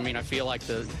cars. I mean, I feel like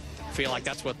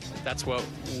that's what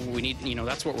we need.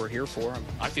 That's what we're here for.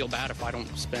 I feel bad if I don't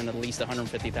spend at least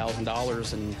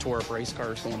 $150,000 and tore up race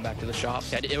cars going back to the shop.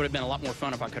 It would have been a lot more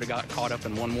fun if I could have got caught up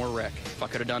in one more wreck. If I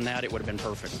could have done that, it would have been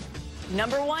perfect.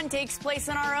 Number 1 takes place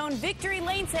on our own victory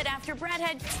lane set after Brad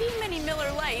had too many Miller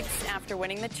Lights after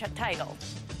winning the title.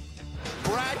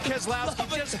 Brad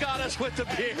Keselowski just got us with the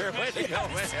beer. Way to go,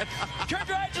 man.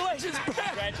 Congratulations, Brad.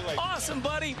 Congratulations. Awesome,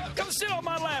 buddy. Come sit on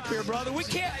my lap here, brother. We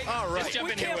can't. All right.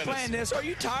 We can't plan this. Are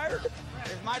you tired?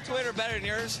 Is my Twitter better than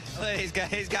yours? He's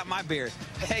got my beer.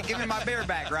 Hey, give me my beer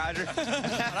back, Roger.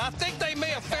 I think they may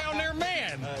have found their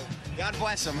man. God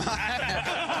bless him. If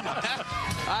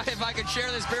I could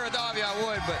share this beer with all of you, I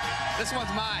would, but this one's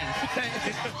mine.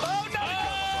 Oh, no!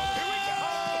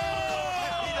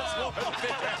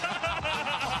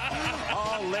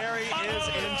 Oh, Larry is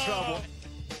in trouble.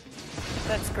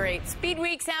 That's great. Speed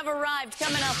Weeks have arrived.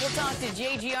 Coming up, we'll talk to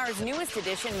JGR's newest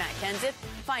addition, Matt Kenseth,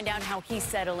 find out how he's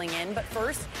settling in. But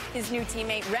first, his new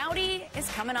teammate Rowdy is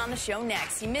coming on the show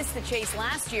next. He missed the chase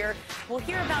last year. We'll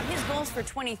hear about his goals for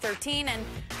 2013 and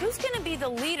who's going to be the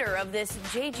leader of this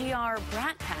JGR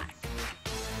Brat Pack.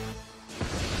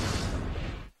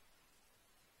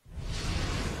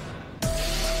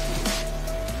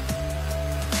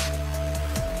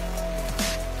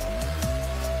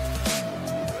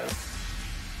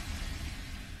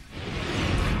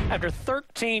 After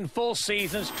 13 full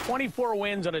seasons, 24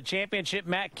 wins and a championship,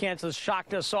 Matt Kenseth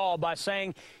shocked us all by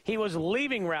saying he was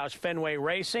leaving Roush Fenway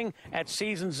Racing at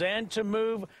season's end to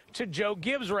move to Joe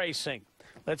Gibbs Racing.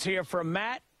 Let's hear from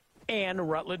Matt and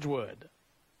Rutledge Wood.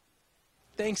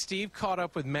 Thanks, Steve. Caught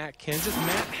up with Matt Kenseth.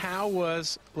 Matt, how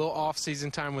was a little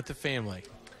off-season time with the family?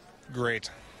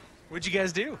 Great. What'd you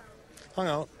guys do? Hung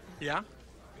out. Yeah?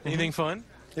 Anything fun?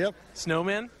 Yep.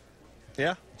 Snowman?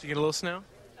 Yeah. Did you get a little snow?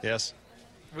 Yes.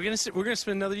 We're gonna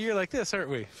spend another year like this, aren't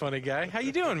we? Funny guy. How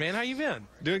you doing, man? How you been?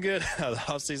 Doing good. The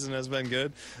off season has been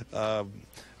good.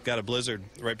 Got a blizzard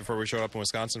right before we showed up in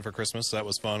Wisconsin for Christmas, so that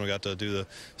was fun. We got to do the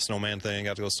snowman thing,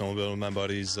 got to go snowmobiling with my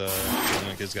buddies. And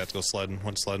the kids got to go sledding,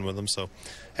 went sledding with them. So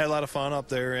had a lot of fun up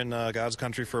there in God's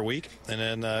country for a week. And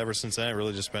then ever since then, I've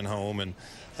really just been home and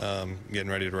getting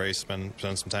ready to race, spend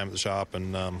some time at the shop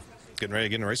and getting ready to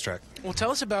get in a racetrack. Well, tell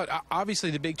us about,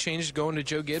 obviously, the big changes going to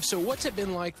Joe Gibbs. So what's it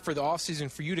been like for the offseason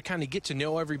for you to kind of get to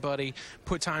know everybody,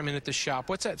 put time in at the shop?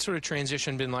 What's that sort of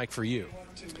transition been like for you?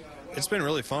 It's been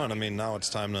really fun. I mean, now it's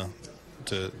time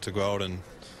to go out and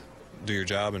do your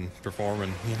job and perform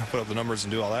and put up the numbers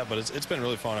and do all that. But it's been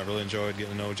really fun. I really enjoyed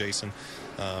getting to know Jason,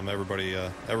 everybody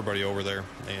over there,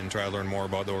 and try to learn more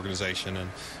about the organization and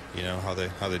how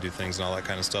they do things and all that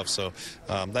kind of stuff. So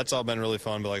that's all been really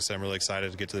fun. But like I said, I'm really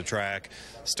excited to get to the track,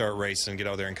 start racing, get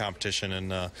out there in competition,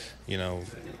 and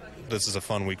this is a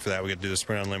fun week for that. We get to do the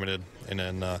Sprint Unlimited, and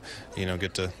then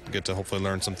get to hopefully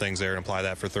learn some things there and apply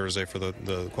that for Thursday for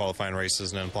the qualifying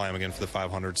races, and then apply them again for the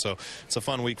 500. So it's a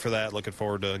fun week for that. Looking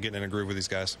forward to getting in a groove with these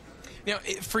guys. Now,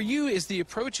 for you, is the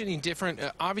approach any different?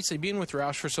 Obviously, being with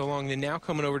Roush for so long, then now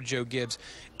coming over to Joe Gibbs,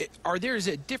 is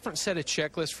a different set of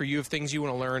checklists for you of things you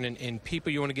want to learn and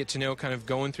people you want to get to know, kind of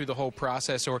going through the whole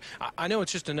process? Or I know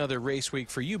it's just another race week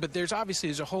for you, but there's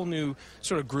a whole new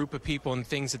sort of group of people and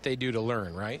things that they do to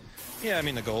learn, right? Yeah, I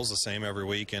mean, the goal's the same every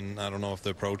week, and I don't know if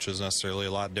the approach is necessarily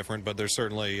a lot different, but there's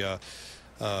certainly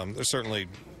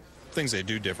things they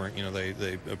do different.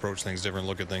 They approach things different,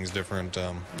 look at things different.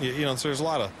 So there's a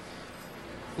lot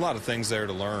of things there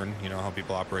to learn, how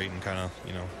people operate and kind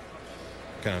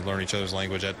of learn each other's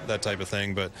language, that type of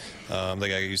thing. But they got to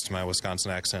get used to my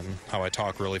Wisconsin accent and how I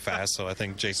talk really fast. So I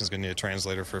think Jason's going to need a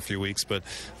translator for a few weeks. But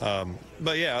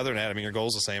yeah, other than that, I mean, your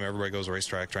goal's the same. Everybody goes to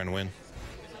racetrack trying to win.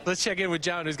 Let's check in with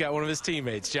John, who's got one of his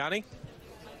teammates. Johnny?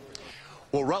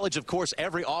 Well, Rutledge, of course,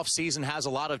 every offseason has a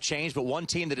lot of change, but one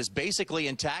team that is basically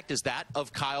intact is that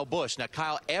of Kyle Busch. Now,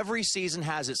 Kyle, every season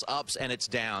has its ups and its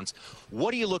downs.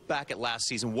 What do you look back at last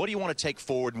season? What do you want to take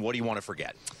forward, and what do you want to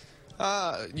forget?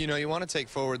 You want to take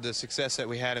forward the success that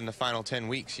we had in the final 10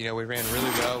 weeks. We ran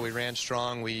really well. We ran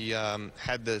strong. We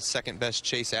had the second-best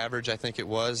chase average, I think it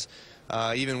was,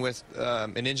 even with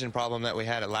an engine problem that we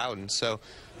had at Loudon. So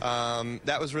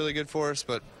that was really good for us,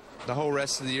 but the whole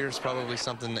rest of the year is probably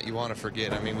something that you want to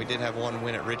forget. I mean, we did have one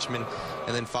win at Richmond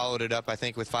and then followed it up, I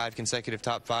think, with 5 consecutive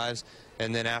top 5s.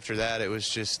 And then after that, it was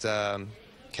just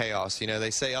chaos. They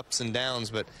say ups and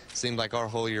downs, but it seemed like our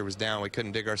whole year was down. We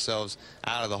couldn't dig ourselves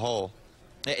out of the hole.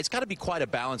 It's got to be quite a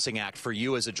balancing act for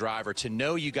you as a driver to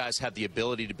know you guys have the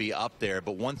ability to be up there,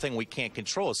 but one thing we can't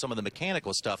control is some of the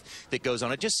mechanical stuff that goes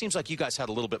on. It just seems like you guys had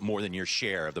a little bit more than your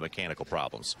share of the mechanical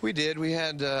problems. We did. We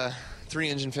had 3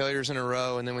 engine failures in a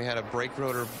row, and then we had a brake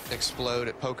rotor explode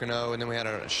at Pocono, and then we had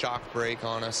a shock brake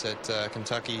on us at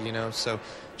Kentucky, so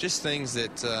just things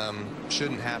that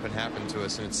shouldn't happened to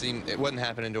us, and it seemed it wasn't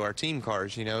happening to our team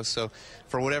cars, so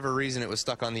for whatever reason it was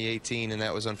stuck on the 18, and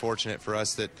that was unfortunate for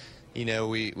us that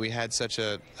we had such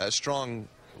a strong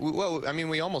well, I mean,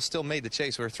 we almost still made the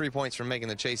chase. We were 3 points from making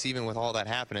the chase, even with all that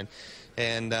happening.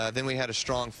 And then we had a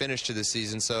strong finish to the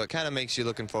season, so it kind of makes you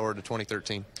looking forward to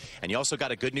 2013. And you also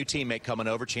got a good new teammate coming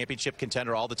over, championship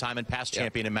contender all the time and past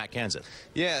champion in Matt Kenseth.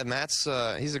 Yeah, Matt's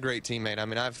he's a great teammate. I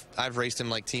mean, I've raced him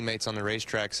like teammates on the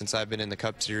racetrack since I've been in the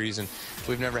Cup Series, and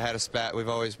we've never had a spat. We've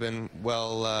always been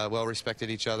well respected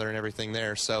each other and everything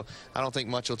there. So I don't think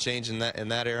much will change in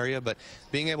that area. But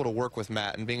being able to work with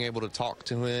Matt and being able to talk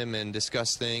to him and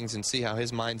discuss things and see how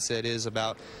his mindset is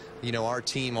about, you know, our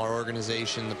team, our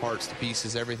organization, the parts, the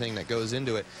pieces, everything that goes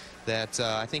into it, that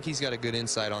I think he's got a good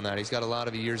insight on that. He's got a lot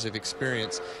of years of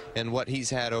experience, and what he's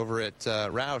had over at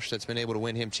Roush that's been able to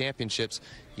win him championships,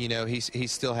 you know, he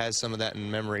still has some of that in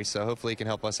memory, so hopefully he can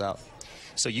help us out.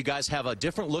 So you guys have a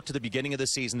different look to the beginning of the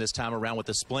season this time around with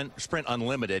the Sprint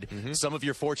Unlimited. Some of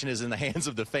your fortune is in the hands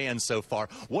of the fans so far.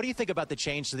 What do you think about the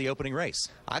change to the opening race?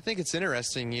 I think it's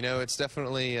interesting. You know, it's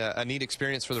definitely a neat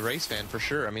experience for the race fan, for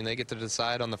sure. I mean, they get to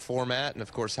decide on the format and,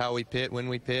 of course, how we pit, when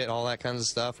we pit, all that kinds of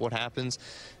stuff, what happens.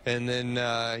 And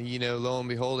then, you know, lo and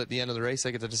behold, at the end of the race,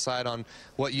 they get to decide on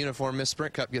what uniform Miss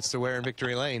Sprint Cup gets to wear in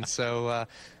Victory Lane. So,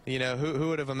 you know, who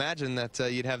would have imagined that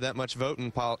you'd have that much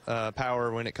voting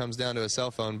power when it comes down to a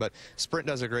cell phone? But Sprint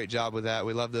does a great job with that.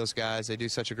 We love those guys. They do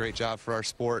such a great job for our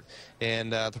sport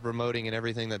and the promoting and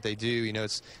everything that they do. You know,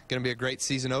 it's going to be a great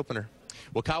season opener.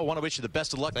 Well, Kyle, I want to wish you the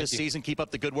best of luck this season. Keep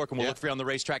up the good work, and we'll look for you on the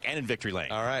racetrack and in Victory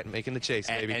Lane. All right, making the chase,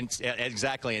 baby. And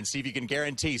exactly, and see if you can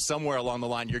guarantee somewhere along the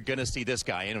line you're going to see this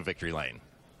guy in a Victory Lane.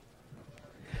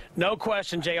 No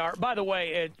question, JR. By the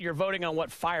way, you're voting on what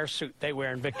fire suit they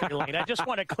wear in Victory Lane. I just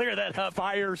want to clear that up.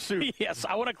 Fire suit. Yes,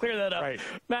 I want to clear that up. Right.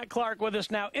 Matt Clark with us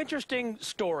now. Interesting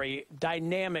story,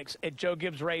 dynamics at Joe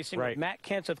Gibbs Racing with Matt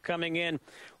Kenseth coming in.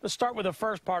 Let's start with the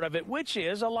first part of it, which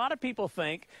is a lot of people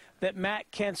think that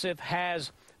Matt Kenseth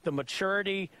has the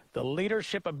maturity, the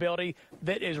leadership ability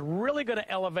that is really going to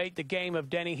elevate the game of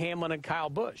Denny Hamlin and Kyle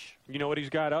Busch. You know what he's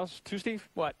got else too, Steve?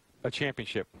 What? A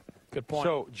championship. Good point.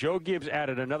 So Joe Gibbs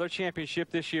added another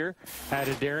championship this year,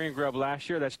 added Darian Grubb last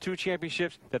year. That's 2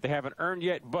 championships that they haven't earned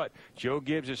yet, but Joe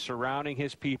Gibbs is surrounding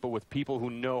his people with people who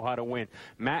know how to win.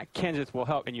 Matt Kenseth will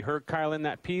help, and you heard Kyle in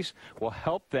that piece, will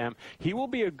help them. He will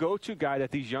be a go-to guy that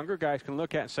these younger guys can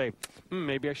look at and say,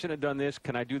 maybe I should have done this.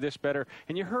 Can I do this better?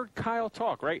 And you heard Kyle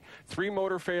talk, right? 3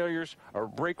 motor failures, a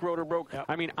brake rotor broke. Yep.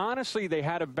 I mean, honestly, they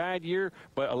had a bad year,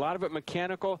 but a lot of it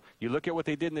mechanical. You look at what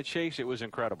they did in the chase, it was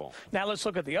incredible. Now let's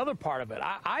look at the other part of it.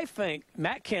 I think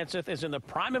Matt Kenseth is in the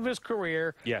prime of his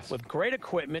career with great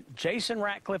equipment. Jason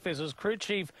Ratcliffe is his crew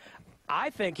chief. I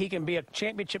think he can be a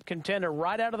championship contender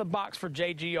right out of the box for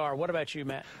JGR. What about you,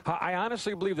 Matt? I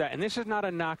honestly believe that. And this is not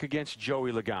a knock against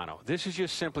Joey Logano. This is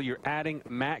just simply you're adding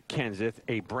Matt Kenseth,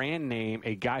 a brand name,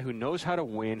 a guy who knows how to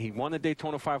win. He won the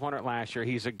Daytona 500 last year.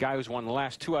 He's a guy who's won the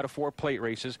last 2 out of 4 plate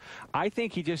races. I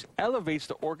think he just elevates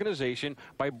the organization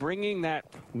by bringing that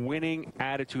winning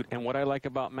attitude. And what I like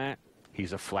about Matt,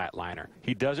 he's a flatliner.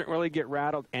 He doesn't really get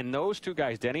rattled. And those 2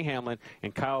 guys, Denny Hamlin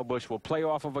and Kyle Busch, will play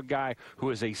off of a guy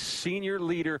who is a senior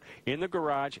leader in the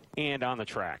garage and on the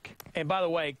track. And by the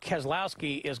way,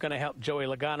 Keselowski is going to help Joey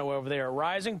Logano over there. A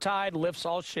rising tide lifts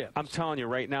all ships. I'm telling you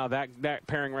right now, that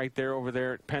pairing right there over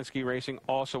there at Penske Racing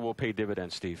also will pay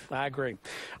dividends, Steve. I agree.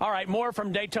 All right, more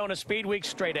from Daytona Speed Week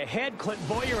straight ahead. Clint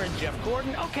Boyer and Jeff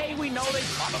Gordon. Okay, we know they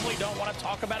probably don't want to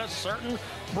talk about a certain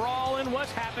brawl and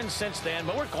what's happened since then,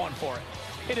 but we're going for it.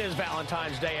 It is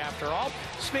Valentine's Day after all.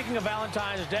 Speaking of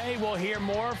Valentine's Day, we'll hear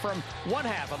more from one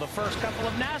half of the first couple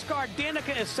of NASCAR.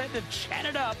 Danica is set to chat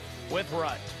it up with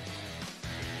Rutt.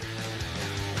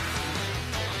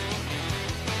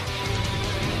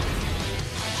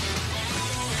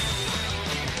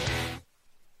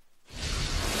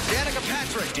 Danica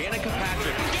Patrick. Danica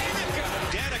Patrick.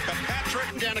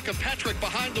 Danica Patrick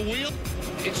behind the wheel.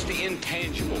 It's the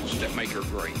intangibles that make her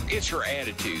great. It's her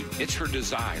attitude. It's her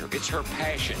desire. It's her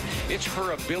passion. It's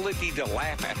her ability to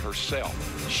laugh at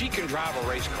herself. She can drive a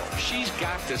race car. She's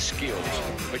got the skills,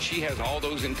 but she has all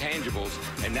those intangibles,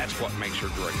 and that's what makes her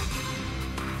great.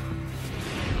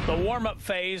 The warm-up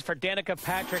phase for Danica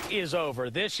Patrick is over.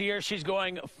 This year, she's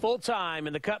going full-time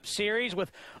in the Cup Series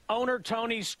with owner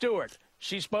Tony Stewart.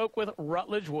 She spoke with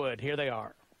Rutledge Wood. Here they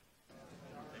are.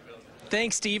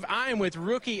 Thanks, Steve. I am with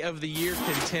Rookie of the Year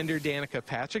contender Danica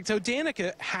Patrick. So,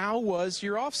 Danica, how was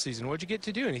your off-season? What did you get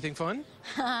to do? Anything fun?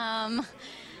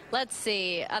 Let's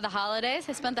see. The holidays.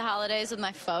 I spent the holidays with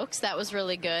my folks. That was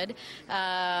really good.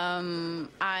 I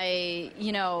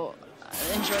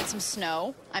enjoyed some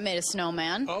snow. I made a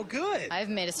snowman. Oh, good. I've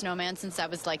made a snowman since I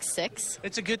was like 6.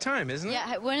 It's a good time, isn't it?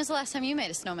 Yeah. When was the last time you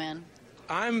made a snowman?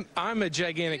 I'm a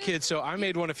gigantic kid, so I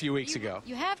made one a few weeks ago.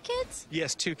 You have kids?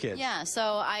 Yes, 2 kids. Yeah, so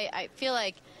I feel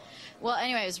like Well,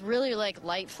 anyway, it was really like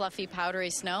light, fluffy,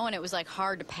 powdery snow, and it was like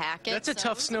hard to pack it. That's a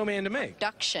tough snowman to make.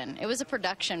 Production. It was a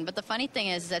production, but the funny thing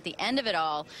is at the end of it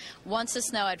all, once the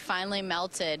snow had finally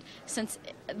melted, since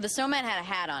the snowman had a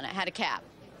hat on it, had a cap.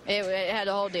 It had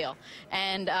the whole deal,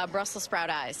 and Brussels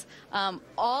sprout eyes.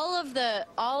 All of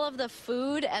the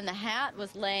food and the hat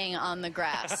was laying on the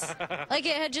grass, like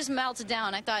it had just melted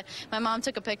down. I thought my mom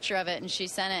took a picture of it and she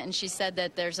sent it, and she said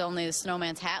that there's only the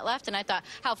snowman's hat left. And I thought,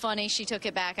 how funny! She took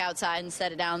it back outside and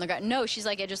set it down on the grass. No, she's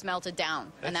like, it just melted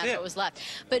down, and that's what was left.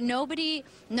 But no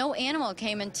animal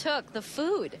came and took the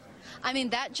food. I mean,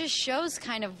 that just shows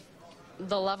kind of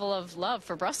the level of love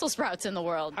for Brussels sprouts in the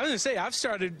world. I was going to say, I've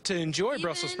started to enjoy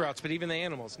Brussels sprouts, but even the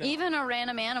animals, no. Even a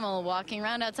random animal walking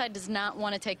around outside does not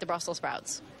want to take the Brussels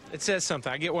sprouts. It says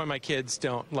something. I get why my kids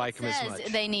don't like them as much.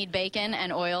 They need bacon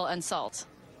and oil and salt.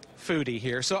 Foodie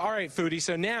here. So, all right, Foodie.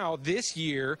 So now, this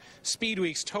year, Speed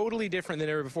Week's totally different than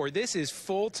ever before. This is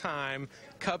full-time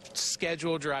Cup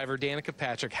schedule driver Danica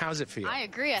Patrick. How's it feel? I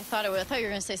agree. I thought you were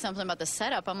going to say something about the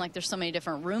setup. I'm like, there's so many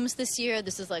different rooms this year.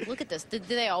 This is like, look at this. Do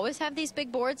they always have these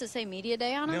big boards that say Media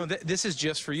Day on them? No, this is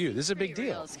just for you. This is a big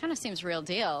deal. It kind of seems real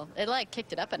deal. It like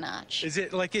kicked it up a notch. Is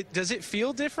it like it? Does it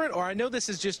feel different? Or I know this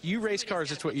is just you race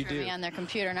cars. It's what you do. On their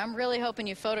computer, and I'm really hoping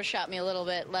you Photoshop me a little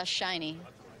bit less shiny.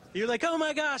 You're like, oh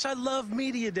my gosh, I love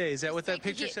Media Day. Is that what that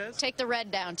picture says? Take the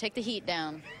red down. Take the heat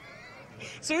down.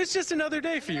 So it's just another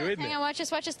day for you, isn't it? Hang on, watch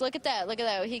this. Watch this. Look at that. Look at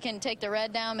that. He can take the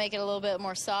red down, make it a little bit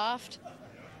more soft.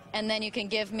 And then you can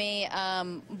give me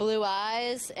blue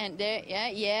eyes. And there,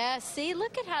 yeah. See,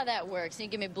 look at how that works. You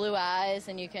give me blue eyes,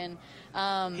 and you can...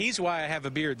 He's why I have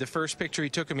a beard. The first picture he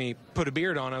took of me put a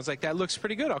beard on. I was like, that looks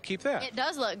pretty good. I'll keep that. It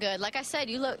does look good. Like I said,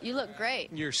 you look great.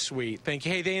 You're sweet. Thank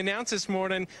you. Hey, they announced this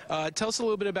morning. Tell us a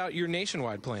little bit about your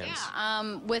nationwide plans.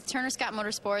 Yeah. With Turner Scott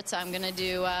Motorsports, I'm gonna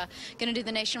do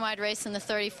the nationwide race in the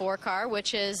 34 car,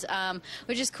 which is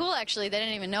cool actually. They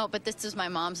didn't even know it, but this is my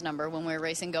mom's number when we were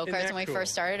racing go-karts when we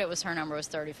first started. It was her number was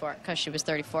 34 because she was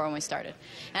 34 when we started,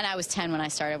 and I was 10 when I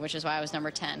started, which is why I was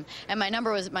number 10. And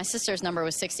my sister's number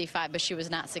was 65, but she was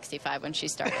not 65 when she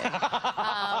started.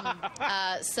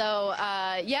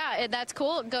 Yeah, that's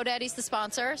cool. GoDaddy's the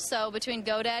sponsor, so between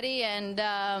GoDaddy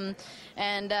and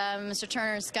Mr.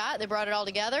 Turner and Scott, they brought it all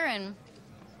together, and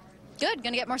good.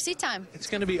 Going to get more seat time. It's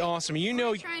going to be awesome. You know, I'm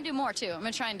going to try and do more too. I'm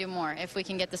going to try and do more. If we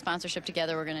can get the sponsorship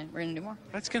together, we're going to do more.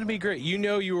 That's going to be great. You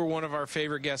know, you were one of our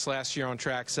favorite guests last year on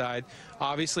Trackside.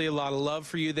 Obviously, a lot of love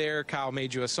for you there. Kyle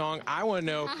made you a song. I want to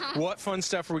know what fun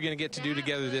stuff are we going to get to do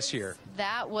together this year.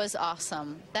 That was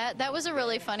awesome. That was a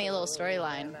really funny little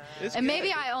storyline. And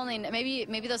maybe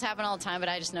maybe those happen all the time, but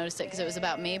I just noticed it because it was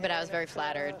about me. But I was very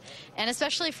flattered, and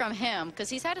especially from him because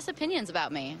he's had his opinions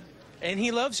about me. And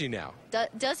he loves you now.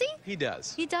 Does he? He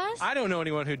does. He does? I don't know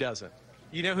anyone who doesn't.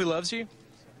 You know who loves you?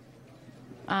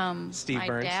 Steve my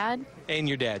Burns. Dad. And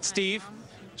your dad. Steve,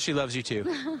 she loves you too.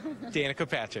 Danica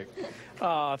Patrick.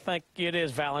 Thank you. It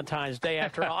is Valentine's Day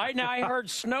after all. Now I heard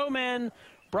snowmen,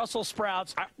 Brussels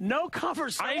sprouts. No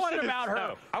conversation about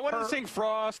her. I wanted to sing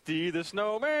Frosty the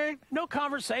Snowman. No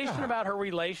conversation about her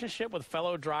relationship with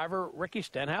fellow driver Ricky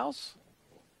Stenhouse.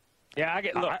 Yeah,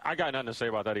 I got nothing to say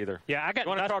about that either. Yeah, you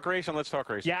want to talk racing? Let's talk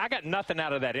racing. Yeah, I got nothing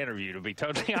out of that interview, to be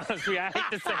totally honest with you. I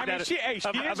hate to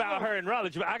say about her and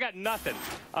Rutledge, but I got nothing.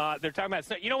 They're talking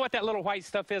about, you know what that little white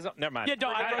stuff is? Never mind. Yeah,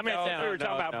 don't. Never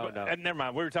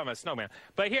mind. We were talking about snowman.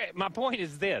 But here, my point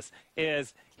is this: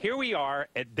 here we are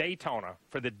at Daytona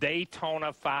for the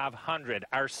Daytona 500,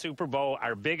 our Super Bowl,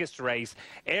 our biggest race.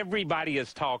 Everybody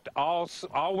has talked all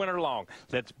winter long.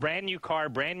 That's brand new car,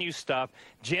 brand new stuff.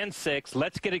 Gen 6.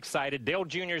 Let's get excited. Dale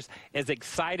Jr.'s as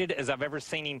excited as I've ever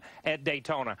seen him at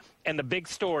Daytona. And the big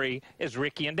story is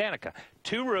Ricky and Danica.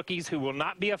 Two rookies who will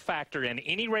not be a factor in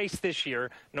any race this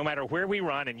year, no matter where we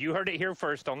run, and you heard it here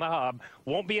first on the hub,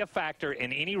 won't be a factor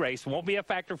in any race, won't be a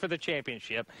factor for the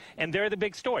championship, and they're the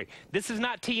big story. This is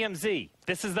not TMZ.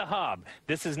 This is the hub.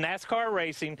 This is NASCAR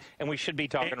racing, and we should be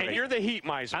talking And you're the heat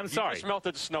miser. I'm sorry. You just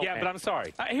melted snow. Yeah, but I'm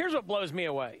sorry. Here's what blows me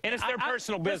away. And it's their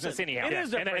personal business anyhow. It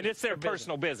is and it's their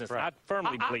personal business. Right. I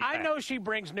firmly believe that. I know she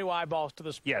brings new eyeballs to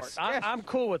the sport. Yes. I'm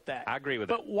cool with that. I agree with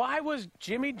that. But why was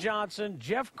Jimmy Johnson,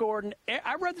 Jeff Gordon,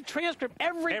 I read the transcript,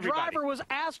 every driver was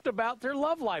asked about their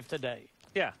love life today.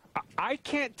 Yeah. I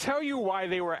can't tell you why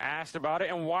they were asked about it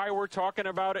and why we're talking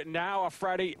about it now, a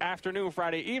Friday afternoon,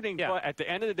 Friday evening. Yeah. But at the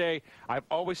end of the day, I've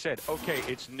always said, okay,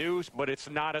 it's news, but it's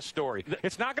not a story.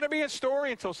 It's not going to be a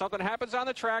story until something happens on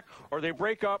the track or they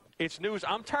break up. It's news.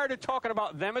 I'm tired of talking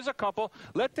about them as a couple.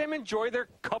 Let them enjoy their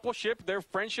coupleship, their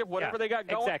friendship, whatever they got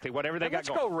going. Exactly, whatever they got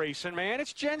going. Let's go racing, man.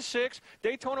 It's Gen 6,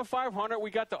 Daytona 500.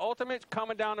 We got the ultimate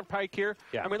coming down the pike here.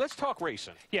 Yeah. I mean, let's talk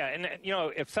racing. Yeah, and, you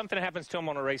know, if something happens to them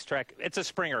on a racetrack, it's a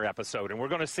Springer episode, and we're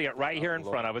going to see it right here in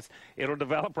front of us. It'll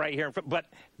develop right here in front, but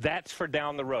that's for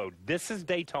down the road. This is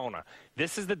Daytona.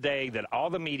 This is the day that all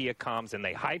the media comes and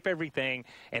they hype everything,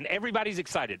 and everybody's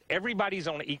excited. Everybody's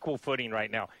on equal footing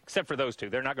right now, except for those two.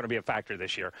 They're not going to be a factor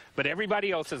this year, but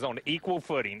everybody else is on equal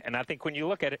footing, and I think when you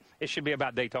look at it, it should be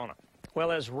about Daytona.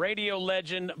 Well, as radio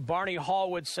legend Barney Hall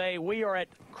would say, we are at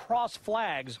cross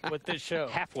flags with this show.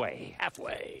 Halfway.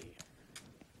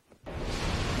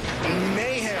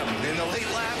 Mayhem in the late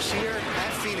laps here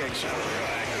at Phoenix.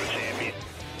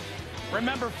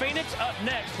 Remember Phoenix? Up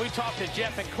next, we talk to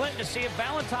Jeff and Clint to see if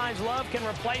Valentine's love can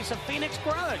replace a Phoenix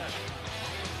grudge.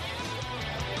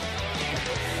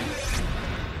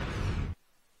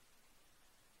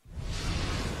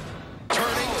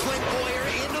 Turning Clint Boyer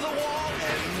into the wall,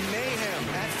 and mayhem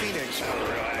at Phoenix.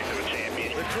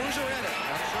 The crews are in it.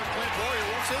 I'm sure Clint Boyer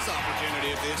wants his opportunity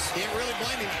at this. Can't really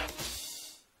blame him.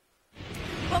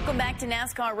 Welcome back to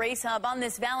NASCAR Race Hub. On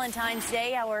this Valentine's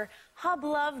Day, our Hub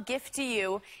Love gift to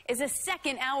you is a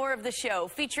second hour of the show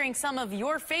featuring some of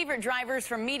your favorite drivers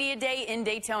from Media Day in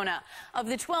Daytona. Of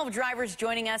the 12 drivers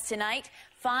joining us tonight,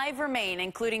 5 remain,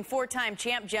 including 4-time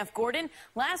champ Jeff Gordon,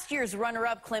 last year's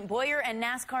runner-up Clint Boyer, and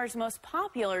NASCAR's most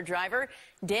popular driver,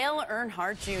 Dale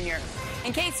Earnhardt Jr.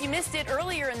 In case you missed it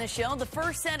earlier in the show, the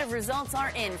first set of results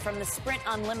are in from the Sprint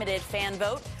Unlimited fan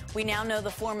vote. We now know the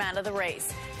format of the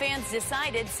race. Fans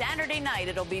decided Saturday night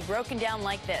it'll be broken down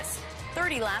like this: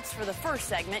 30 laps for the first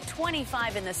segment,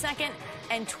 25 in the second,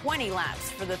 and 20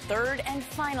 laps for the third and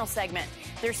final segment.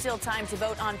 There's still time to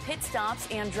vote on pit stops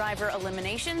and driver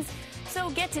eliminations, so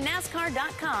get to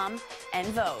NASCAR.com and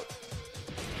vote.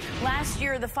 Last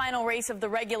year, the final race of the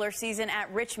regular season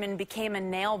at Richmond became a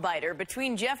nail-biter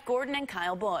between Jeff Gordon and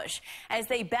Kyle Busch. As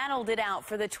they battled it out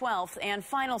for the 12th and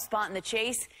final spot in the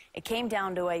chase, it came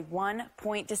down to a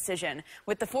 1-point decision,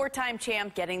 with the 4-time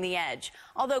champ getting the edge.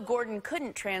 Although Gordon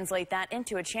couldn't translate that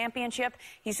into a championship,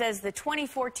 he says the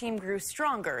 24 team grew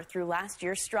stronger through last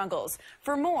year's struggles.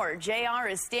 For more, JR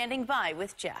is standing by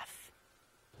with Jeff.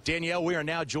 Danielle, we are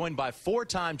now joined by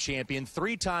 4-time champion,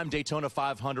 3-time Daytona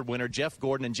 500 winner, Jeff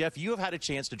Gordon. And, Jeff, you have had a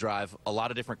chance to drive a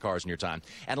lot of different cars in your time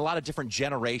and a lot of different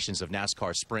generations of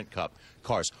NASCAR Sprint Cup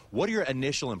cars. What are your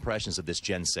initial impressions of this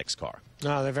Gen 6 car?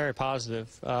 No, they're very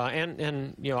positive.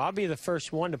 And you know, I'll be the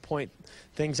first one to point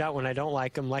things out when I don't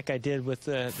like them, like I did with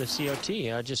the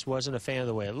COT. I just wasn't a fan of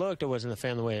the way it looked. I wasn't a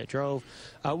fan of the way it drove.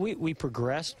 We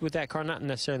progressed with that car, not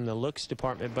necessarily in the looks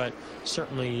department, but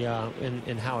certainly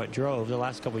in how it drove. The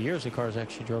last couple of years, the cars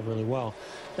actually drove really well.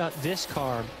 This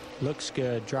car looks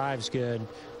good, drives good.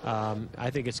 I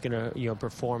think it's going to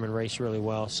perform and race really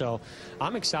well. So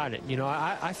I'm excited.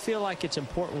 I feel like it's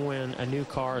important when a new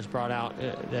car is brought out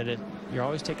that you're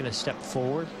always taking a step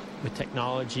forward with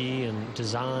technology and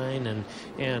design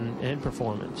and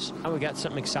performance. We got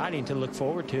something exciting to look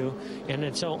forward to, and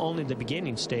it's only the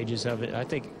beginning stages of it. I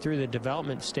think through the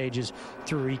development stages,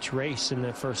 through each race in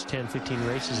the first 10, 15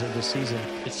 races of the season,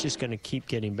 it's just going to keep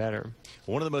getting better.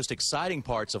 One of the most exciting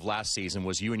parts of last season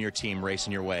was you and your team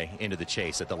racing your way into the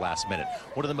chase at the last minute.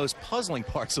 One of the most puzzling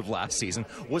parts of last season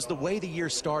was the way the year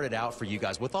started out for you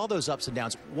guys. With all those ups and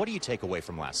downs, what do you take away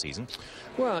from last season?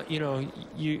 Well,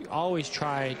 you always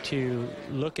try to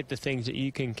look at the things that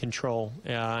you can control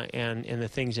and the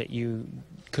things that you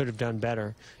could have done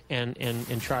better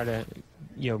and try to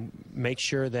make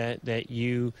sure that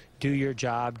you do your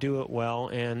job, do it well,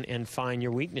 and find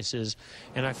your weaknesses.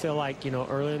 And I feel like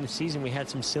earlier in the season we had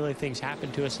some silly things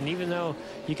happen to us, and even though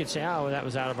you could say, oh, that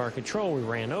was out of our control, we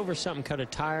ran over something, cut a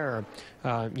tire,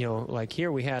 or like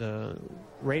here we had a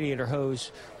radiator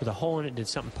hose with a hole in it, did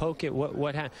something poke it,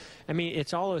 what happened? I mean,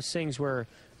 it's all those things where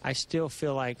I still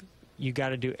feel like you got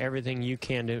to do everything you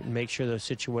can to make sure those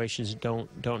situations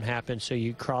don't happen, so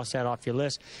you cross that off your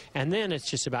list. And then it's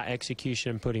just about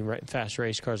execution and putting fast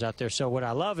race cars out there. So what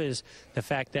I love is the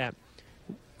fact that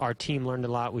our team learned a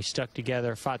lot. We stuck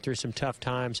together, fought through some tough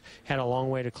times, had a long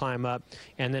way to climb up,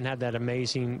 and then had that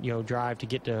amazing drive to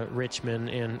get to Richmond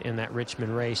in that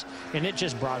Richmond race. And it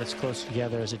just brought us close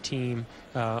together as a team,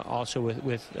 also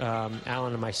with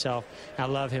Alan and myself. I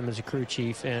love him as a crew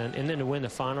chief. And then to win the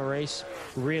final race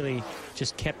really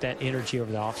just kept that energy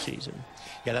over the offseason.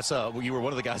 Yeah, that's you were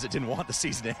one of the guys that didn't want the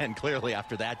season to end, clearly,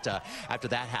 after that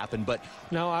happened. But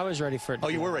no, I was ready for it. Oh,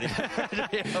 you were ready.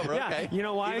 Yeah, you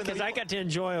know why? Because I got to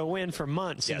enjoy a win for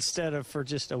months instead of for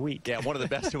just a week. Yeah, one of the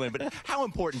best to win. But how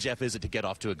important, Jeff, is it to get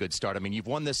off to a good start? I mean, you've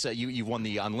won this. You've won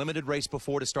the Unlimited race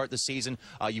before to start the season.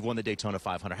 You've won the Daytona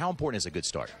 500. How important is a good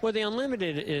start? Well, the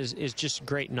Unlimited is just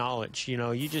great knowledge. You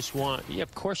know, you just want,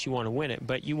 of course you want to win it,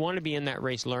 but you want to be in that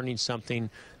race learning something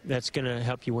that's going to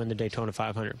help you win the Daytona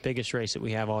 500, biggest race that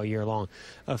we have all year long.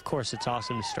 Of course, it's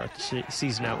awesome to start the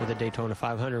season out with a Daytona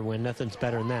 500 win. Nothing's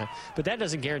better than that. But that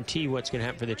doesn't guarantee what's going to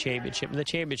happen for the championship. And the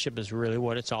championship is really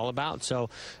what it's all about.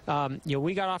 So, you know,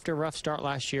 we got off to a rough start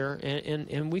last year,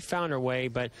 and we found our way,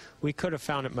 but we could have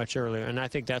found it much earlier. And I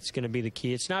think that's going to be the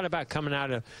key. It's not about coming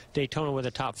out of Daytona with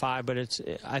a top 5, but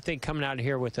I think coming out of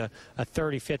here with a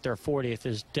 35th or 40th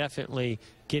is definitely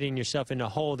getting yourself in a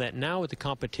hole that now with the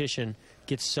competition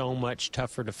gets so much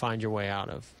tougher to find your way out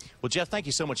of. Well, Jeff, thank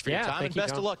you so much for your time, and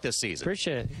best of luck this season.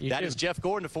 Appreciate it. That is Jeff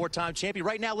Gordon, a 4-time champion.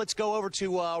 Right now, let's go over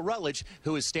to Rutledge,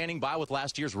 who is standing by with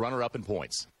last year's runner-up in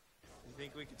points.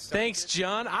 Thanks,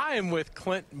 John. I am with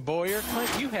Clint Boyer.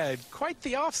 Clint, you had quite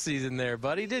the offseason there,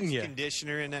 buddy, didn't you?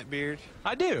 Conditioner in that beard?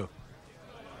 I do.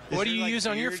 What do you use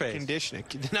on your face? Conditioner,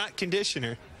 not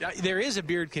conditioner. There is a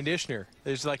beard conditioner.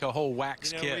 There's like a whole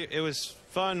wax kit. It was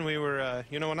fun. We were,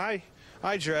 you know, when I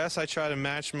dress, I try to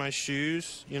match my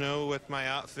shoes, you know, with my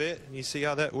outfit. You see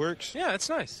how that works? Yeah, that's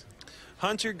nice.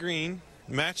 Hunter green,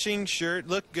 matching shirt,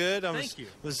 looked good. I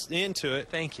was into it.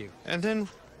 Thank you. And then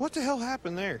what the hell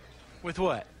happened there? With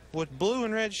what? With blue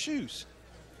and red shoes.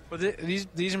 Well,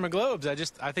 these are my globes.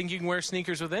 I think you can wear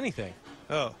sneakers with anything.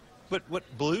 Oh, but what,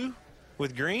 blue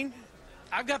with green?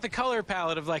 I've got the color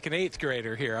palette of like an 8th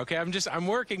grader here. Okay, I'm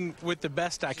working with the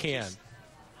best I can.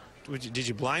 Did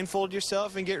you blindfold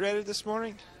yourself and get ready this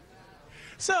morning?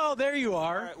 So there you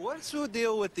are. All right, what's the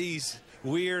deal with these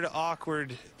weird,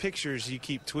 awkward pictures you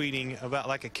keep tweeting about,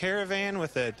 like a caravan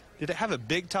with a? Did it have a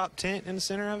big top tent in the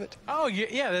center of it? Oh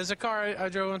yeah, there's a car I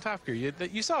drove on top of you.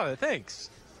 You saw it. Thanks.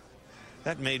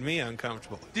 That made me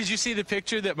uncomfortable. Did you see the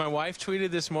picture that my wife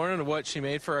tweeted this morning of what she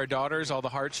made for our daughters, all the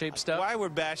heart-shaped stuff? Why we're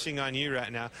bashing on you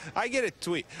right now? I get a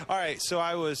tweet. All right, so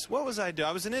what was I doing?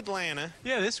 I was in Atlanta.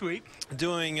 Yeah, this week.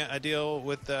 Doing a deal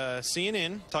with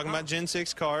CNN, talking about Gen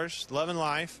 6 cars, loving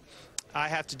life. I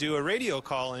have to do a radio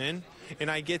call in,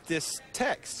 and I get this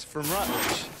text from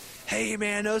Rutledge. Hey,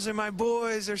 man, those are my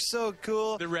boys. They're so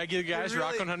cool. The regular guys, really,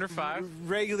 Rock 105.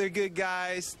 Regular good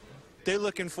guys. They're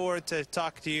looking forward to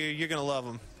talking to you. You're going to love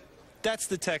them. That's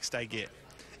the text I get.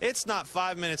 It's not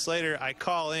 5 minutes later. I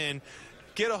call in,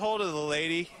 get a hold of the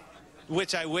lady,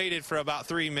 which I waited for about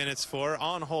 3 minutes for,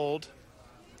 on hold.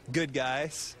 Good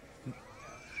guys.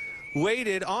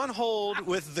 Waited on hold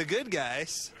with the good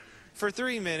guys for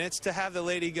 3 minutes to have the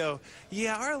lady go,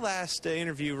 yeah, our last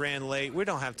interview ran late. We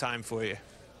don't have time for you.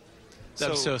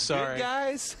 I'm so sorry. Good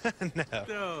guys?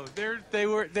 No, they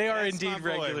are indeed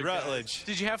regular Rutledge. Guys.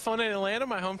 Did you have fun in Atlanta,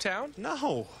 my hometown?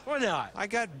 No. Why not? I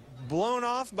got blown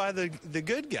off by the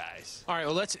good guys. All right,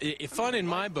 well, fun in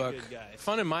my book.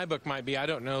 Fun in my book might be, I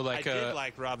don't know, like I did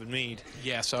like Robin Meade.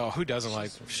 Yeah, so who doesn't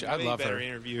like? I love her. Better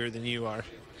interviewer than you are.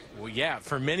 Well, yeah,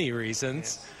 for many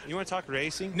reasons. Yes. You want to talk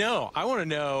racing? No, I want to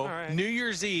know, right. New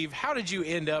Year's Eve, how did you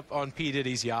end up on P.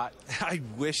 Diddy's yacht? I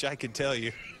wish I could tell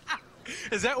you.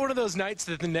 Is that one of those nights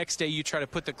that the next day you try to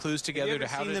put the clues together to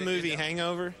how to? Have you ever seen the movie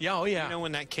Hangover? Yeah, oh yeah. You know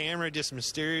when that camera just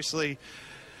mysteriously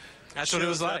That's what it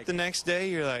was like. The next day,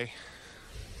 you're like,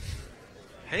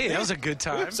 hey, that was a good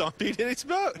time. It was on P. Diddy's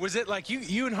boat. Was it like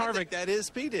you and Harvick? That is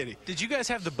P. Diddy. Did you guys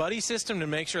have the buddy system to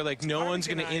make sure like no one's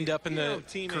going to end up in the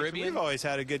Caribbean? We've always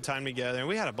had a good time together, and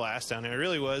we had a blast down there. It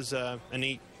really was a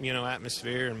neat,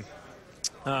 atmosphere.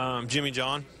 And Jimmy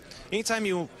John. Anytime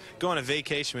you go on a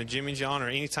vacation with Jimmy John, or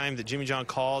anytime that Jimmy John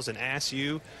calls and asks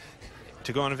you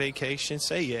to go on a vacation,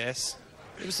 say yes.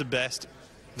 It was the best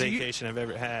vacation I've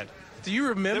ever had. Do you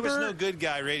remember? There was no good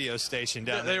guy radio station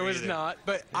down there. There was not,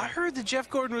 but I heard that Jeff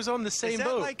Gordon was on the same boat.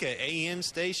 Is that like an AM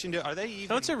station? Are they even?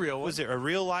 No, it's a real one. Was it a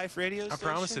real life radio station?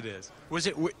 I promise it is. Was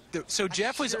it? So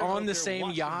Jeff was on the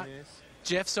same yacht.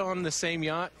 Jeff's on the same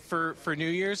yacht for New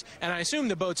Year's, and I assume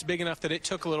the boat's big enough that it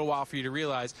took a little while for you to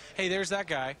realize, hey, there's that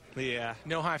guy. Yeah.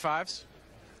 No high fives?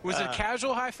 Was it a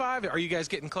casual high five? Are you guys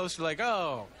getting closer like,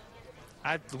 oh?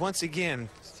 Once again,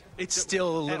 it's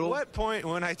still a little. At what point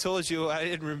when I told you I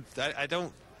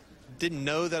didn't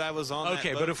know that I was on that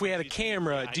boat? But if we had a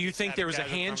camera, do you think there was a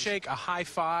handshake, a high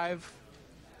five?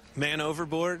 Man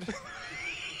overboard?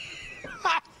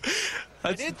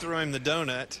 I did throw him the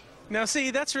donut. Now,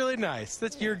 see, that's really nice.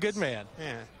 You're a good man.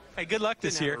 Yeah. Hey, good luck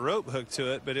this year. Didn't have a rope hook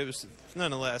to it, but it was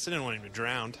nonetheless. I didn't want him to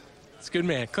drown. It's a good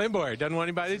man. Clint Boyer doesn't want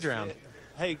anybody to drown.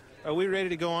 Hey, are we ready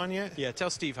to go on yet? Yeah, tell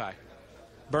Steve hi.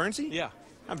 Burnsy? Yeah.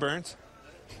 I'm Burns.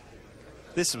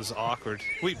 This was awkward.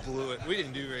 We blew it. We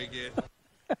didn't do very good.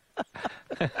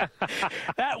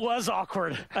 That was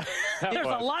awkward. There's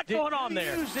a lot going on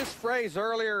there. You used this phrase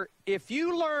earlier. If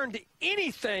you learned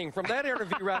anything from that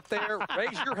interview right there,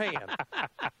 raise your hand.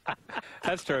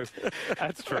 That's true.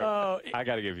 That's true. I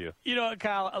got to give you. You know,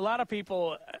 Kyle, a lot of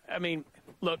people, I mean,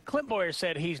 look, Clint Boyer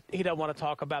said he doesn't want to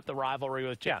talk about the rivalry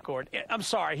with Jeff Gordon. I'm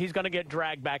sorry, he's going to get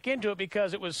dragged back into it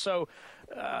because it was so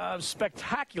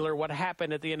spectacular what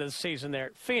happened at the end of the season there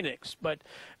at Phoenix. But,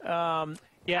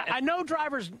 yeah, I know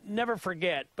drivers never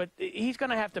forget, but he's going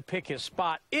to have to pick his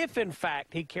spot if, in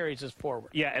fact, he carries us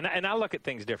forward. Yeah, and I look at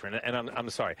things different, and I'm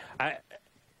sorry.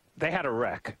 They had a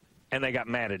wreck, and they got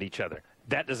mad at each other.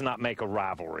 That does not make a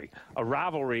rivalry. A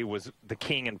rivalry was the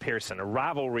King and Pearson. A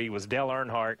rivalry was Dale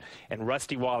Earnhardt and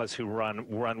Rusty Wallace, who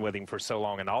run with him for so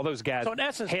long. And all those guys. So, in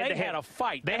essence, they had a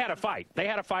fight. They had a fight. They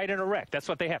had a fight and a wreck. That's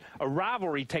what they have. A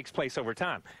rivalry takes place over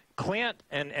time. Clint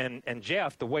and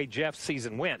Jeff, the way Jeff's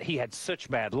season went, he had such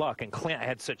bad luck, and Clint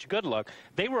had such good luck.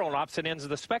 They were on opposite ends of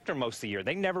the spectrum most of the year.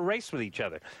 They never raced with each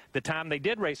other. The time they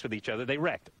did race with each other, they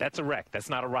wrecked. That's a wreck. That's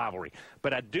not a rivalry.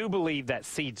 But I do believe that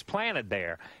seed's planted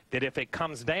there, that if it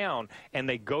comes down and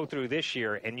they go through this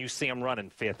year and you see them running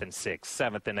 5th and 6th,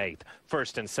 7th and 8th,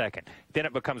 1st and 2nd, then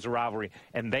it becomes a rivalry,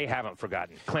 and they haven't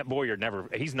forgotten. Clint Boyer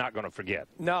he's not going to forget.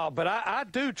 No, but I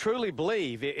do truly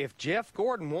believe if Jeff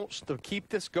Gordon wants to keep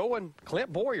this going,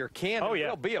 Clint Boyer can and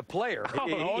will be a player.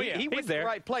 He went to the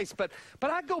right place. But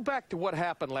I go back to what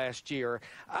happened last year.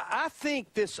 I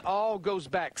think this all goes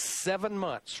back 7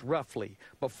 months, roughly,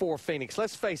 before Phoenix.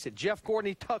 Let's face it, Jeff Gordon,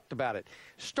 he talked about it.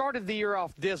 Started the year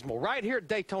off dismal. Right here at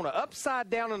Daytona, upside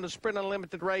down in the Sprint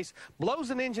Unlimited race, blows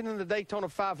an engine in the Daytona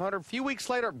 500. A few weeks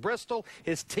later at Bristol,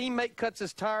 his teammate cuts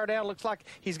his tire down. Looks like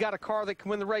he's got a car that can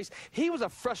win the race. He was a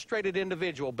frustrated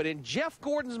individual. But in Jeff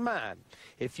Gordon's mind,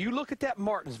 if you look at that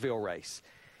Martinsville race,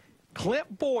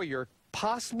 Clint Boyer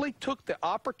possibly took the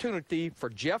opportunity for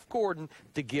Jeff Gordon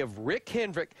to give Rick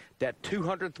Hendrick that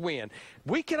 200th win.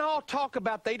 We can all talk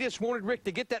about they just wanted Rick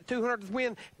to get that 200th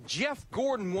win. Jeff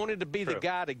Gordon wanted to be the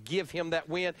guy to give him that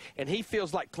win, and he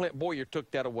feels like Clint Boyer took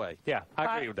that away. Yeah,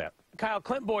 I agree with that. Kyle,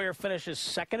 Clint Boyer finishes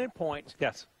second in points.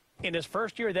 Yes. In his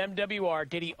first year with MWR,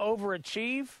 did he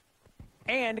overachieve?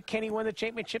 And can he win the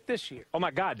championship this year? Oh, my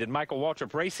God. Did Michael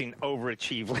Waltrip Racing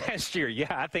overachieve last year? Yeah,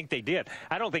 I think they did.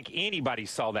 I don't think anybody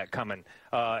saw that coming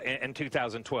in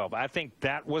 2012. I think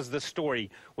that was the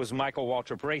story, was Michael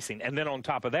Waltrip Racing. And then on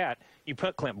top of that, you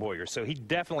put Clint Boyer. So he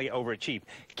definitely overachieved.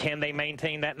 Can they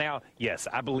maintain that now? Yes,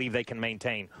 I believe they can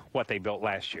maintain what they built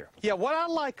last year. Yeah, what I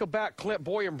like about Clint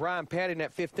Boyer and Brian Patty in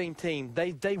that 15 team,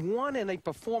 they won and they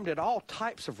performed at all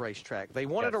types of racetrack. They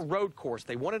wanted a road course.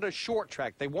 They wanted a short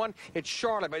track. They won at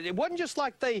Charlotte. But it wasn't just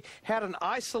like they had an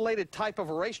isolated type of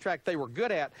a racetrack they were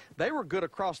good at. They were good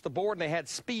across the board, and they had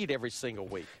speed every single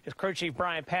week. His crew chief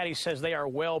Brian Patty says they are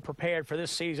well prepared for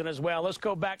this season as well. Let's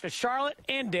go back to Charlotte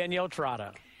and Danielle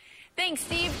Trotta. Thanks,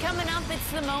 Steve. Coming up,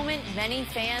 it's the moment many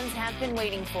fans have been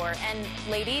waiting for. And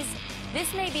ladies,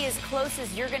 this may be as close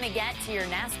as you're going to get to your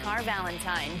NASCAR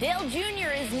Valentine. Dale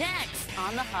Jr. is next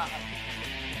on the Hub.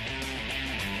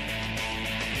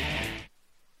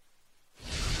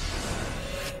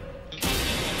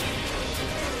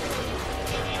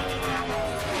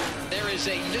 There is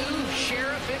a new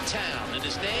sheriff in town, and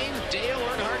his name, Dale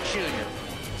Earnhardt Jr.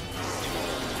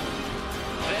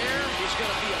 There is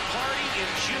going to be a party in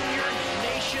Junior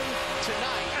Nation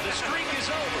tonight. The streak is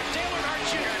over. Dale Earnhardt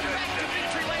Jr. back to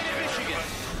victory lane in Michigan.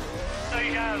 So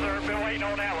you guys have been waiting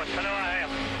on that one. I know I am.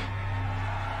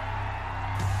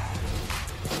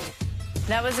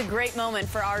 That was a great moment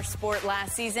for our sport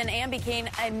last season and became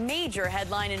a major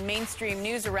headline in mainstream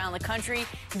news around the country.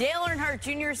 Dale Earnhardt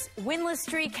Jr.'s winless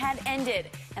streak had ended,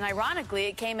 and ironically,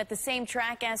 it came at the same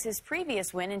track as his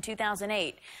previous win in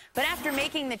 2008. But after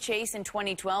making the chase in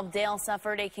 2012, Dale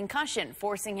suffered a concussion,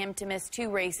 forcing him to miss 2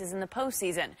 races in the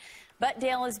postseason. But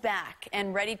Dale is back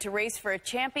and ready to race for a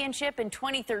championship in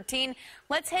 2013.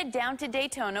 Let's head down to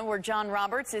Daytona, where John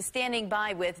Roberts is standing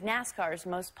by with NASCAR's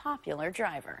most popular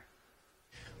driver.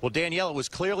 Well, Danielle, it was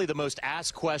clearly the most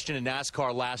asked question in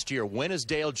NASCAR last year. When is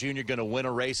Dale Jr. going to win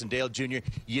a race? And Dale Jr.,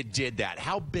 you did that.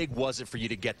 How big was it for you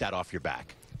to get that off your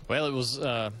back? Well, it was,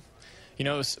 you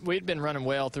know, we'd been running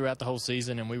well throughout the whole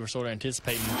season, and we were sort of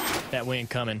anticipating that win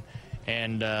coming.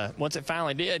 And once it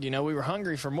finally did, you know, we were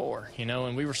hungry for more, you know,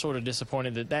 and we were sort of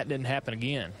disappointed that that didn't happen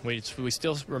again. We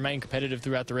still remained competitive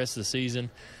throughout the rest of the season,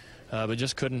 but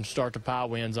just couldn't start to pile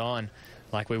wins on.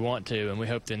 like we want to, and we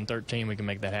hope that in 13 we can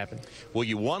make that happen. Well,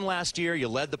 you won last year, you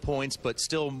led the points, but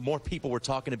still more people were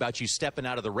talking about you stepping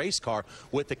out of the race car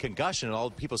with the concussion, and all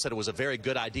the people said it was a very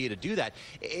good idea to do that.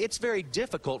 It's very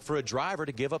difficult for a driver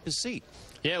to give up his seat.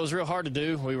 Yeah, it was real hard to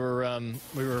do. We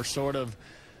were sort of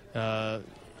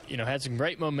you know, had some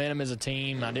great momentum as a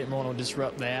team. I didn't want to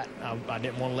disrupt that. I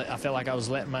didn't want to I felt like I was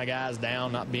letting my guys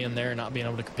down, not being there, not being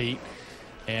able to compete.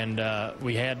 And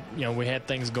we had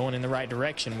things going in the right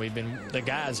direction. The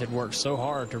guys had worked so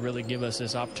hard to really give us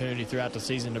this opportunity throughout the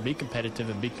season to be competitive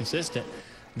and be consistent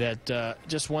that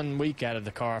just 1 week out of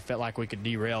the car, I felt like we could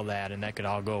derail that and that could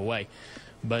all go away.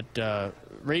 But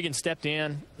Regan stepped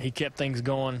in. He kept things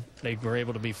going. They were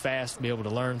able to be fast, be able to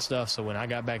learn stuff. So when I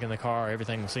got back in the car,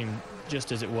 everything seemed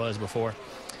just as it was before.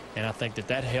 And I think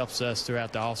that helps us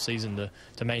throughout the offseason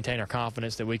to maintain our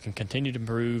confidence that we can continue to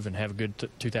improve and have a good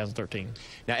 2013.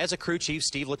 Now, as a crew chief,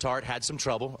 Steve Letarte had some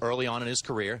trouble early on in his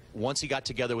career. Once he got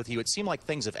together with you, it seemed like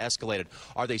things have escalated.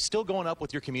 Are they still going up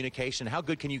with your communication? How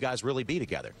good can you guys really be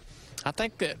together? I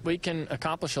think that we can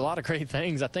accomplish a lot of great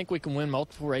things. I think we can win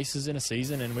multiple races in a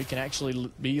season, and we can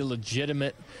actually be a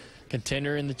legitimate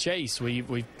contender in the chase. We've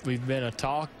been a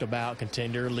talked about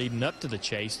contender leading up to the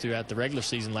chase throughout the regular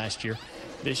season last year.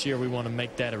 This year we want to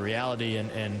make that a reality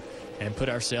and put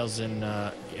ourselves in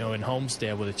in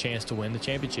Homestead with a chance to win the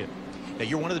championship. Now,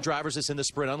 you're one of the drivers that's in the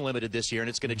Sprint Unlimited this year, and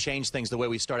it's going to change things the way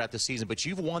we start out the season. But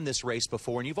you've won this race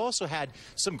before, and you've also had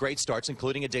some great starts,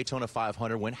 including a Daytona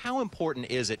 500 win. How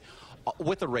important is it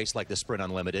with a race like the Sprint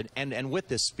Unlimited and with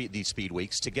these speed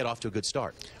weeks to get off to a good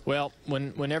start? Well,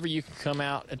 whenever you can come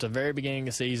out at the very beginning of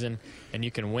the season and you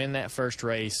can win that first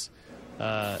race,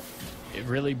 it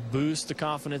really boosts the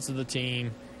confidence of the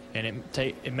team, and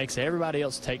it makes everybody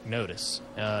else take notice,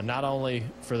 not only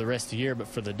for the rest of the year, but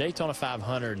for the Daytona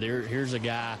 500. Here's a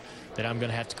guy that I'm going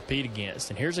to have to compete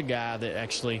against, and here's a guy that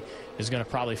actually is going to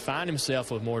probably find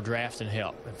himself with more draft and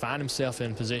help and find himself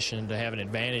in position to have an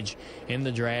advantage in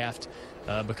the draft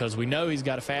because we know he's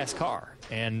got a fast car,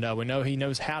 and we know he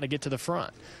knows how to get to the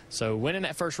front. So winning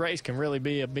that first race can really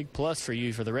be a big plus for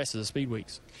you for the rest of the speed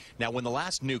weeks. Now, when the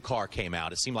last new car came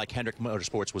out, it seemed like Hendrick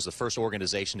Motorsports was the first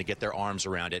organization to get their arms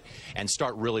around it and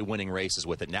start really winning races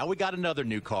with it. Now we got another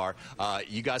new car.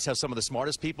 You guys have some of the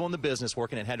smartest people in the business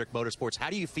working at Hendrick Motorsports. How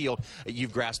do you feel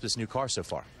you've grasped this new car so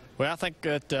far? Well, I think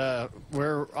that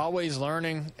we're always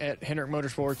learning at Hendrick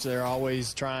Motorsports. They're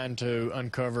always trying to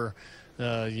uncover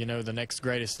the next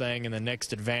greatest thing and the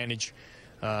next advantage.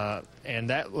 And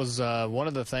that was one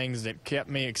of the things that kept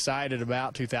me excited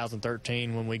about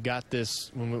 2013 when we got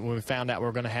this, when we found out we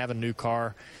were going to have a new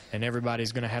car and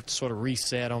everybody's going to have to sort of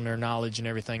reset on their knowledge and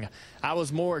everything. I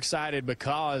was more excited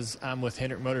because I'm with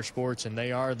Hendrick Motorsports, and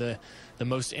they are the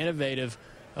most innovative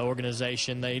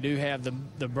organization. They do have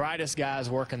the brightest guys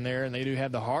working there, and they do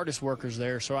have the hardest workers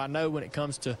there. So I know when it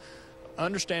comes to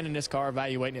understanding this car,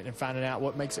 evaluating it, and finding out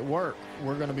what makes it work,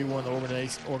 we're going to be one of the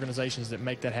organizations that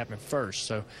make that happen first.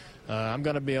 So I'm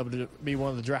going to be able to be one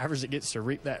of the drivers that gets to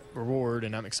reap that reward,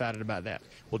 and I'm excited about that.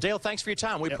 Well, Dale, thanks for your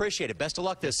time. We appreciate it. Best of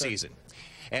luck this season.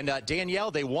 And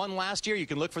Danielle, they won last year. You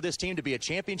can look for this team to be a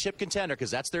championship contender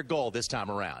because that's their goal this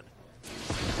time around.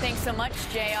 Thanks so much,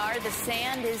 JR. The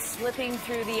sand is slipping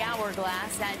through the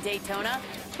hourglass at Daytona,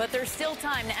 but there's still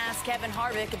time to ask Kevin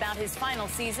Harvick about his final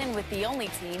season with the only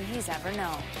team he's ever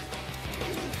known.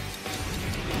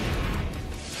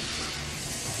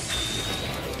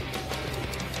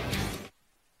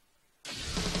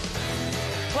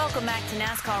 Welcome back to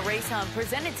NASCAR Race Hub,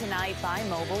 presented tonight by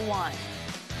Mobile One.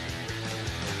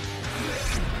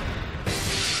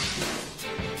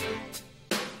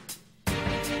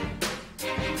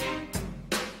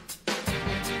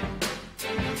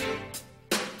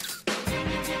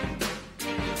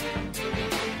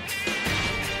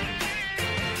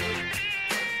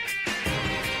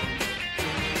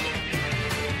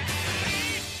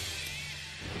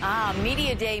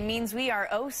 Media Day means we are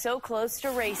oh so close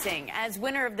to racing. As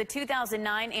winner of the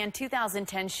 2009 and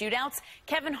 2010 shootouts,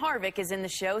 Kevin Harvick is in the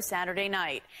show Saturday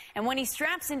night. And when he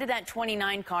straps into that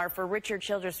 29 car for Richard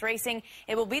Childress Racing,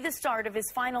 it will be the start of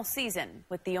his final season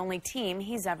with the only team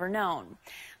he's ever known.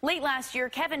 Late last year,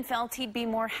 Kevin felt he'd be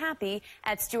more happy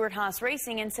at Stewart-Haas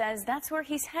Racing and says that's where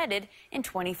he's headed in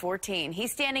 2014.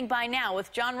 He's standing by now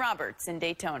with John Roberts in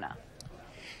Daytona.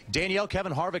 Danielle,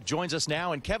 Kevin Harvick joins us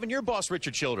now. And Kevin, your boss,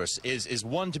 Richard Childress, is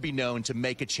one to be known to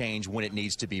make a change when it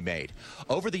needs to be made.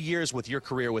 Over the years with your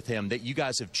career with him, that you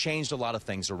guys have changed a lot of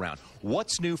things around.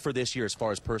 What's new for this year as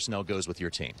far as personnel goes with your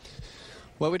team?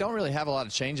 Well, we don't really have a lot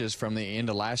of changes from the end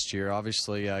of last year.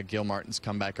 Obviously, Gil Martin's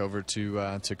come back over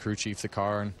to crew chief the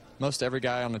car, and most every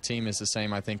guy on the team is the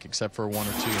same, I think, except for one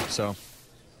or two. So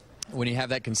when you have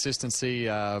that consistency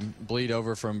bleed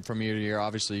over from year to year,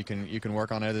 obviously you can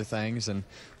work on other things, and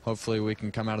hopefully we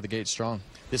can come out of the gate strong.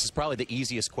 This is probably the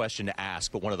easiest question to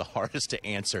ask, but one of the hardest to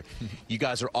answer. You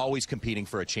guys are always competing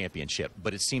for a championship,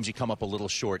 but it seems you come up a little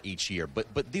short each year. But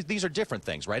these are different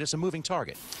things, right? It's a moving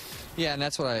target. Yeah, and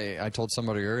that's what I told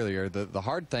somebody earlier. The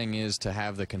hard thing is to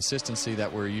have the consistency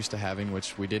that we're used to having,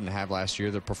 which we didn't have last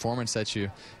year, the performance that you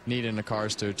need in the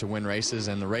cars to win races,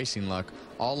 and the racing luck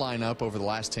all line up over the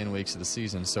last 10 weeks of the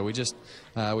season. So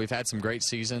we've had some great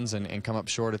seasons and come up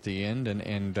short at the end,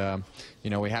 and you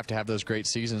know, we have to have those great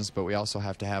seasons, but we also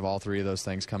have to have all three of those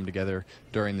things come together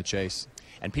during the chase.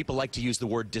 And people like to use the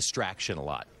word distraction a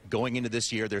lot. Going into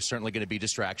this year, there's certainly going to be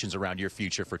distractions around your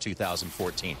future for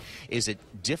 2014. Is it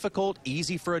difficult,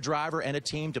 easy for a driver and a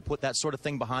team to put that sort of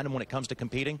thing behind them when it comes to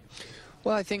competing?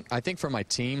 Well, I think for my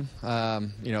team,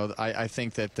 you know, I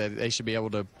think that they should be able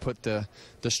to put the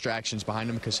distractions behind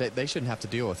them, because they shouldn't have to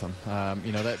deal with them.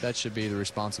 You know, that should be the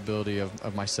responsibility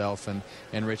of myself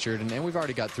and Richard, and we've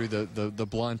already got through the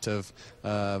blunt of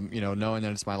you know, knowing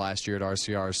that it's my last year at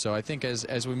RCR. So I think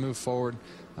as we move forward,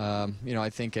 you know,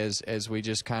 I think as we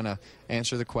just kind of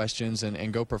answer the questions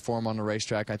and go perform on the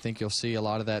racetrack, I think you'll see a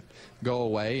lot of that go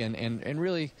away. And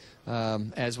really,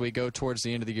 as we go towards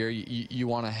the end of the year, you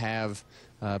want to have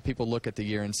people look at the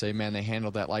year and say, man, they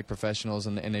handled that like professionals,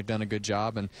 and they've done a good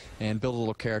job, and build a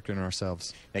little character in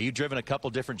ourselves. Now, you've driven a couple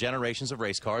different generations of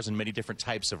race cars and many different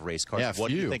types of race cars. Yeah, what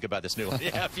do you think about this new one?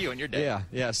 Yeah, a few in your day.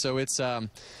 Yeah. So it's,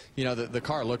 you know, the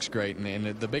car looks great,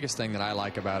 and the biggest thing that I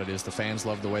like about it is the fans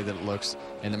love the way that it looks,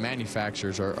 and the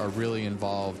manufacturers are really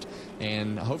involved.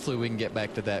 And hopefully we can get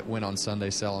back to that win on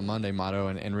Sunday, sell on Monday motto,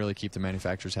 and really keep the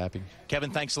manufacturers happy.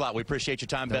 Kevin, thanks a lot. We appreciate your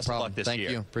time. No Best problem. of luck this Thank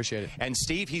year. you. Appreciate it. And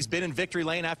Steve, he's been in victory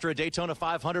lane after a Daytona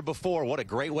 500 before. What a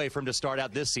great way for him to start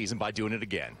out this season by doing it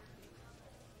again.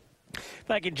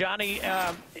 Thank you, Johnny.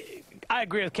 I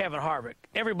agree with Kevin Harvick.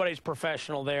 Everybody's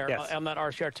professional there on that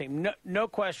RCR team. No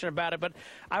question about it. But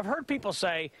I've heard people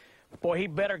say, boy, he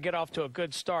better get off to a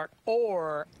good start,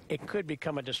 or it could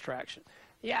become a distraction.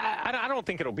 Yeah, I don't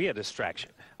think it'll be a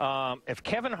distraction. If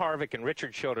Kevin Harvick and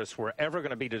Richard Childress were ever going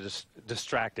to be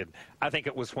distracted, I think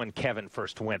it was when Kevin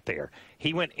first went there.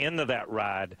 He went into that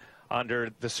ride under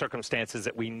the circumstances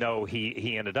that we know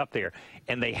he ended up there.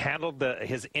 And they handled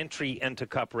his entry into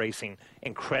Cup racing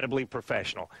incredibly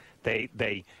professional.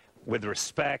 They with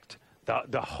respect,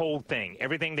 the whole thing,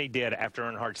 everything they did after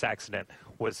Earnhardt's accident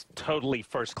was totally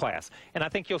first class. And I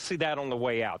think you'll see that on the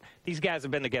way out. These guys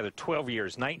have been together 12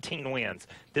 years, 19 wins.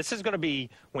 This is going to be,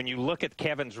 when you look at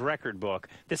Kevin's record book,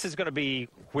 this is going to be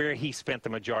where he spent the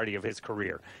majority of his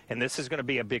career. And this is going to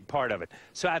be a big part of it.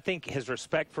 So I think his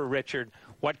respect for Richard,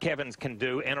 what Kevin can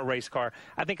do in a race car,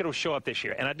 I think it'll show up this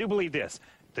year. And I do believe this.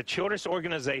 The Childress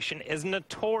organization is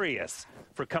notorious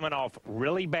for coming off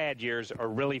really bad years or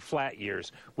really flat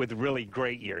years with really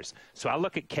great years. So I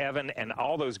look at Kevin and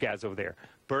all those guys over there.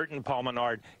 Burton, Paul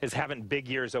Menard is having big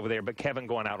years over there, but Kevin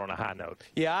going out on a high note.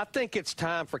 Yeah, I think it's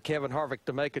time for Kevin Harvick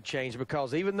to make a change,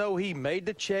 because even though he made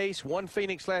the chase, won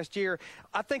Phoenix last year,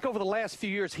 I think over the last few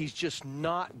years he's just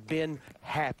not been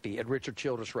happy at Richard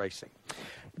Childress Racing.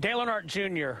 Dale Earnhardt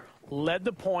Jr. led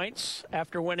the points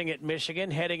after winning at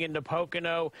Michigan, heading into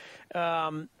Pocono.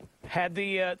 Had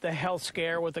the health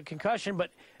scare with a concussion,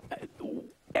 but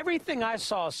everything I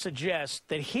saw suggests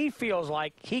that he feels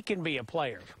like he can be a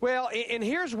player. Well, and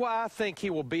here's why I think he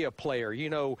will be a player. You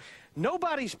know,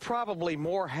 nobody's probably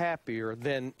more happier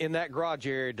than in that garage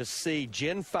area to see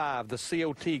Gen 5, the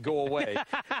COT, go away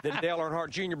than Dale Earnhardt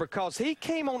Jr., because he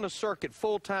came on the circuit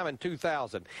full-time in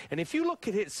 2000. And if you look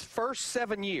at his first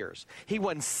 7 years, he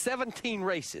won 17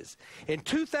 races. In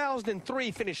 2003,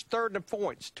 he finished third in the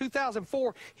points.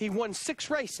 2004, he won 6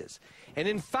 races. And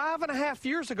then 5.5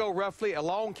 years ago, roughly,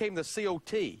 along came the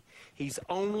COT. He's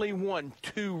only won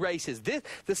 2 races. The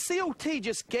COT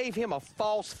just gave him a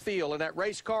false feel in that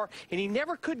race car, and he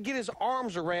never could get his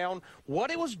arms around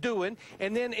what it was doing,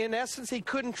 and then, in essence, he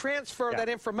couldn't transfer that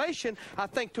information, I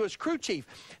think, to his crew chief.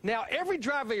 Now, every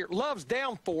driver loves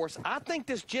downforce. I think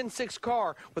this Gen 6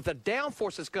 car, with the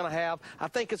downforce it's going to have, I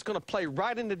think it's going to play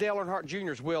right into Dale Earnhardt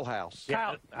Jr.'s wheelhouse.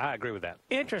 Yeah, I agree with that.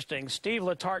 Interesting. Steve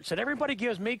Letarte said, everybody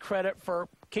gives me credit for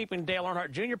keeping Dale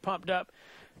Earnhardt Jr. pumped up.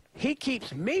 He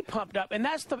keeps me pumped up, and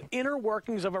that's the inner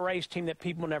workings of a race team that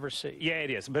people never see. Yeah, it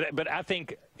is. But I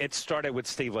think it started with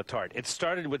Steve Letarte. It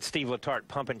started with Steve Letarte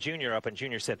pumping Junior up, and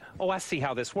Junior said, oh, I see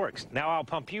how this works. Now I'll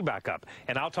pump you back up,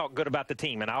 and I'll talk good about the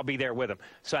team, and I'll be there with him.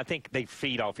 So I think they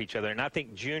feed off each other, and I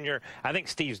think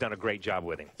Steve's done a great job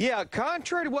with him. Yeah,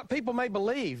 contrary to what people may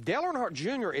believe, Dale Earnhardt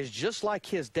Jr. is just like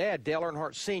his dad, Dale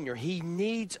Earnhardt Sr. He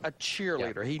needs a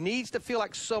cheerleader. Yeah. He needs to feel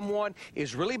like someone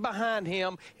is really behind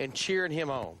him and cheering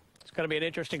him on. It's going to be an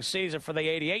interesting season for the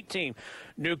 88 team.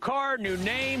 New car, new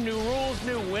name, new rules,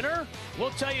 new winner.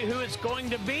 We'll tell you who it's going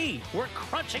to be. We're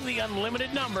crunching the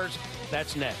unlimited numbers.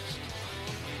 That's next.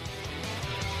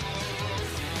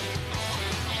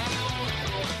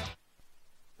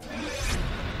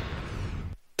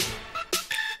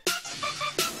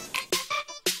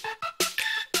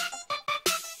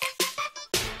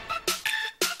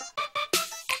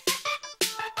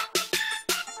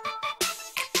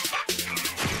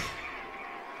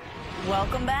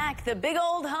 Welcome back. The big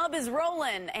old hub is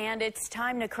rolling, and it's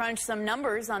time to crunch some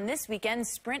numbers on this weekend's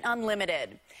Sprint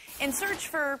Unlimited. In search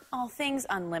for all things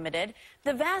unlimited,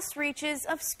 the vast reaches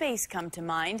of space come to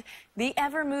mind, the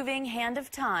ever-moving hand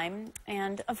of time,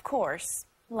 and, of course,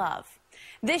 love.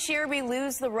 This year, we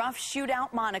lose the rough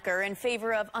shootout moniker in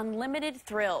favor of unlimited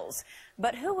thrills.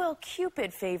 But who will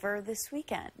Cupid favor this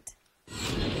weekend?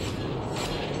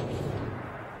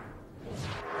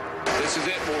 This is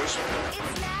it, boys.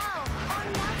 It's now.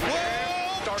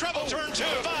 Whoa! Trouble turn 2.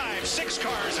 5, 6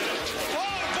 cars in it. Oh,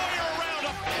 Boyer around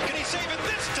him. Can he save it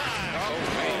this time? Oh,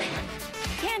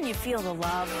 Can you feel the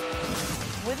love?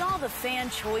 With all the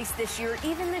fan choice this year,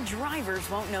 even the drivers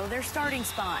won't know their starting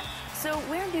spot. So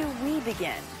where do we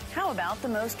begin? How about the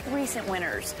most recent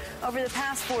winners? Over the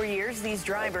past 4 years, these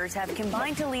drivers have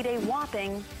combined to lead a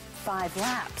whopping 5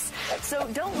 laps. So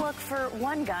don't look for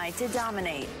one guy to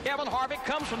dominate. Kevin Harvick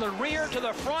comes from the rear to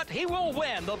the front. He will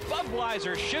win the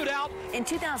Budweiser shootout. In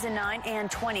 2009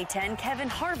 and 2010, Kevin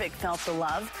Harvick felt the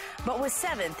love, but was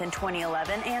 7th in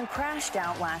 2011 and crashed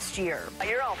out last year.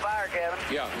 You're on fire, Kevin.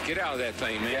 Yeah, get out of that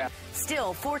thing, man. Yeah.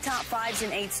 Still, 4 top 5s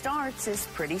and 8 starts is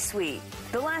pretty sweet.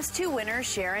 The last 2 winners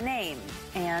share a name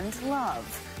and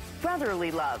love. Brotherly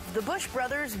love. The Busch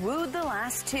brothers wooed the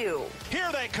last 2.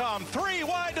 Here they come. 3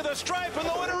 wide to the stripe, and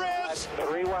the winner is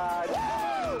 3 wide.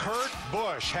 Kurt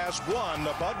Busch has won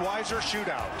the Budweiser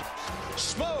shootout.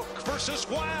 Smoke versus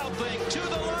Wild Thing to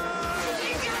the line.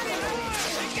 He got it!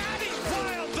 He got it!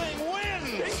 Wild Thing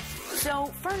wins! So,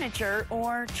 furniture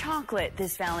or chocolate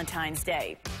this Valentine's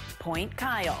Day? Point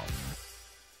Kyle.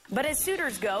 But as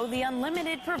suitors go, the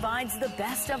Unlimited provides the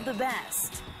best of the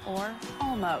best. Or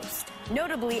almost.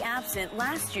 Notably absent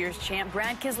last year's champ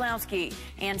Brad Keselowski,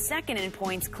 and second in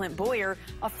points Clint Boyer,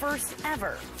 a first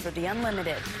ever for the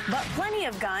Unlimited. But plenty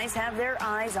of guys have their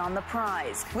eyes on the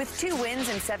prize. With 2 wins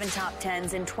and 7 top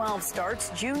 10s and 12 starts,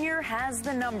 Junior has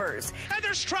the numbers. And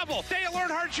there's trouble. Dale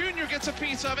Earnhardt Jr. gets a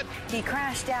piece of it. He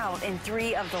crashed out in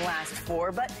 3 of the last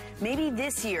 4, but maybe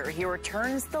this year he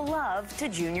returns the love to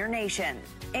Junior Nation.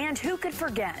 And who could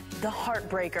forget the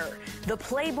heartbreaker, the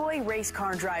Playboy race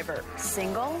car driver,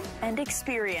 single and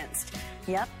experienced.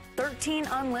 Yep, 13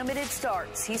 unlimited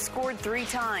starts. He scored 3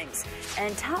 times,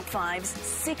 and top 5s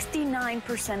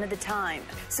 69% of the time.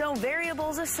 So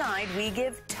variables aside, we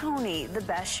give Tony the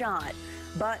best shot.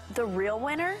 But the real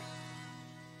winner?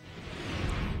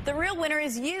 The real winner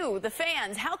is you, the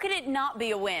fans. How could it not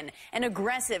be a win? An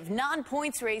aggressive,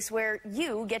 non-points race where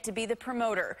you get to be the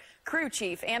promoter, crew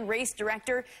chief, and race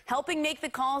director, helping make the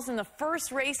calls in the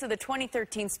first race of the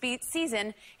 2013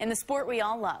 season in the sport we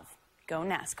all love. Go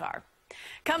NASCAR.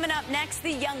 Coming up next,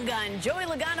 the young gun, Joey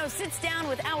Logano, sits down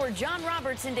with our John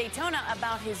Roberts in Daytona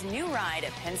about his new ride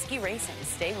at Penske Racing.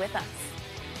 Stay with us.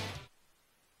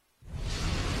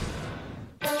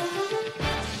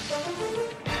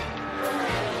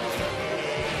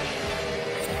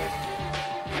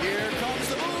 Here comes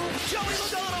the move. Joey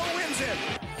Logano wins it.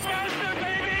 Faster,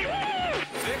 baby! Woo!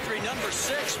 Victory number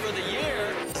 6 for the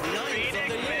year. 9th of the year.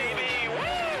 Baby! Woo!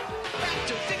 Back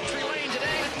to victory lane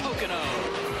today at Pocono.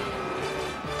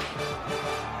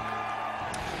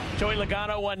 Joey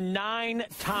Logano won 9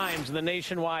 times in the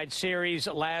Nationwide Series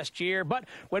last year. But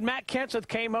when Matt Kenseth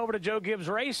came over to Joe Gibbs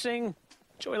Racing,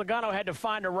 Joey Logano had to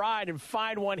find a ride, and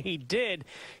find one he did.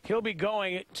 He'll be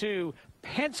going to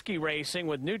Penske Racing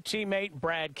with new teammate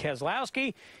Brad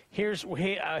Keselowski. Here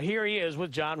he is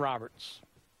with John Roberts.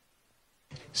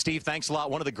 Steve, thanks a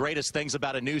lot. One of the greatest things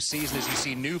about a new season is you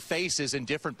see new faces in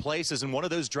different places, and one of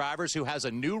those drivers who has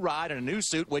a new ride and a new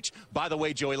suit, which, by the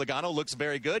way, Joey Logano looks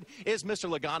very good, is Mr.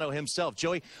 Logano himself.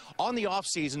 Joey, on the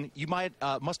offseason, you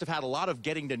must have had a lot of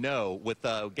getting to know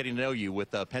you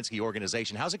with the Penske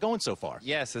organization. How's it going so far?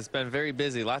 Yes, it's been very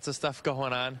busy. Lots of stuff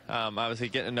going on. Obviously,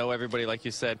 getting to know everybody, like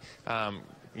you said.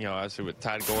 You know, obviously with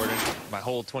Todd Gordon, my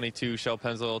whole 22 Shell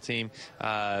Pennzoil team,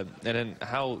 and then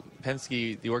how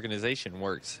Penske, the organization,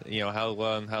 works. You know, how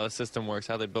the system works,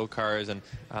 how they build cars, and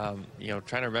you know,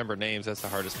 trying to remember names, that's the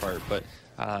hardest part. But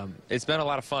it's been a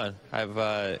lot of fun.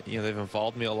 You know, they've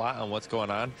involved me a lot on what's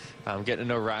going on. Getting to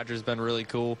know Roger has been really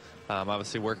cool.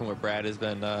 Obviously, working with Brad has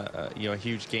been you know, a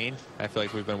huge gain. I feel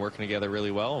like we've been working together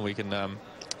really well, and we can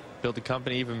build the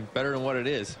company even better than what it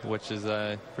is, which is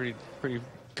pretty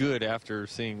good after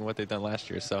seeing what they've done last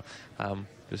year. So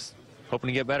just hoping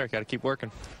to get better. Got to keep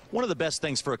working. One of the best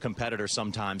things for a competitor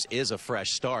sometimes is a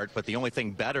fresh start, but the only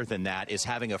thing better than that is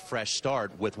having a fresh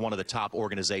start with one of the top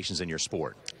organizations in your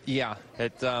sport. Yeah,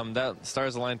 that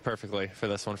stars aligned perfectly for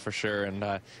this one for sure, and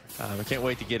I can't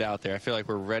wait to get out there. I feel like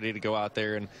we're ready to go out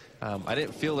there, and I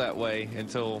didn't feel that way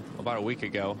until about a week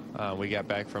ago. We got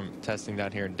back from testing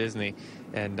down here in Disney,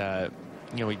 and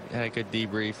you know, we had a good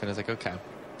debrief, and I was like, okay,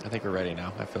 I think we're ready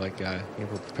now. I feel like you know,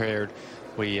 we're prepared.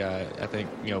 I think,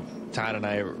 you know, Todd and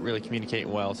I are really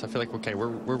communicating well. So I feel like, okay, we're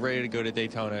ready to go to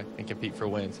Daytona and compete for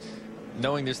wins.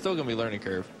 Knowing there's still going to be a learning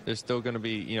curve. There's still going to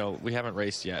be, you know, we haven't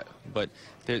raced yet, but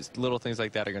there's little things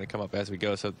like that are going to come up as we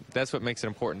go. So that's what makes it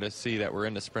important to see that we're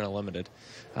in the Sprint Unlimited,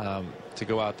 to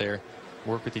go out there,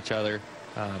 work with each other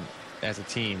as a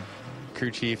team, crew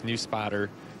chief, new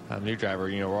spotter, new driver,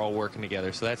 you know, we're all working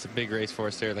together. So that's a big race for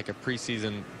us there, like a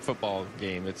preseason football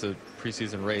game. It's a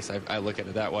preseason race. I look at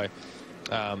it that way.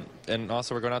 And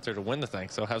also we're going out there to win the thing,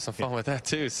 so have some fun with that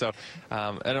too. So,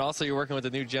 and also you're working with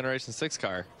the new Generation 6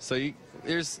 car. So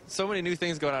there's so many new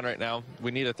things going on right now.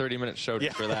 We need a 30-minute show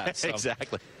for that. So.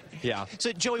 Exactly. Yeah.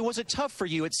 So, Joey, was it tough for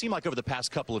you? It seemed like over the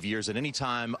past couple of years that any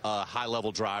time a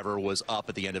high-level driver was up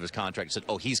at the end of his contract, said,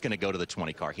 oh, he's going to go to the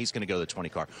 20 car. He's going to go to the 20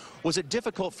 car. Was it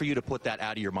difficult for you to put that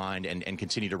out of your mind and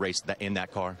continue to race in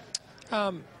that car?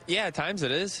 Yeah, at times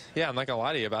it is. Yeah, I'm not going to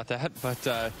lie to you about that. But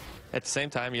at the same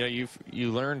time, you know,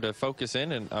 you learn to focus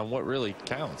in on what really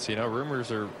counts. You know,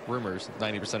 rumors are rumors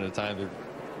 90% of the time. They're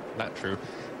not true.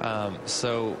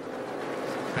 So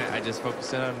I just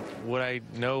focus in on what I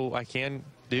know I can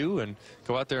do and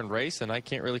go out there and race, and I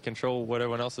can't really control what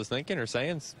everyone else is thinking or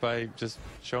saying by just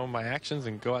showing my actions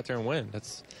and go out there and win.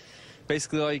 That's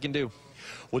basically all you can do.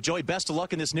 Well, Joey, best of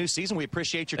luck in this new season. We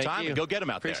appreciate your time, and go get them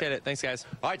out there. Appreciate it. Thanks, guys.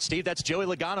 All right, Steve, that's Joey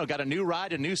Logano. Got a new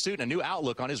ride, a new suit, and a new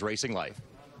outlook on his racing life.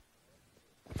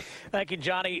 Thank you,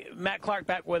 Johnny. Matt Clark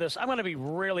back with us. I'm going to be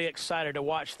really excited to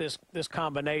watch this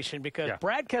combination because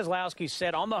Brad Keselowski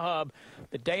said on the hub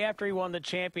the day after he won the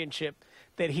championship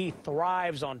that he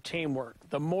thrives on teamwork.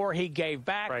 The more he gave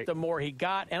back, the more he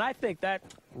got, and I think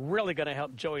that's really going to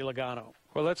help Joey Logano.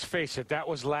 Well, let's face it, that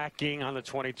was lacking on the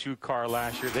 22 car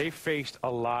last year. They faced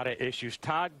a lot of issues.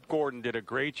 Todd Gordon did a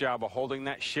great job of holding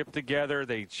that ship together.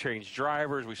 They changed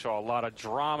drivers. We saw a lot of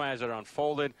drama as it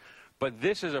unfolded. But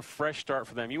this is a fresh start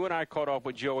for them. You and I caught up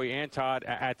with Joey and Todd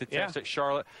at the test at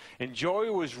Charlotte, and Joey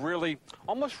was really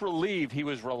almost relieved. He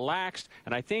was relaxed,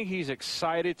 and I think he's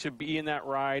excited to be in that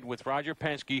ride with Roger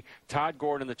Penske, Todd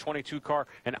Gordon, the 22 car.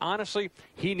 And honestly,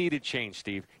 he needed change,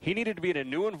 Steve. He needed to be in a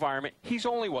new environment. He's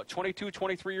only, what, 22,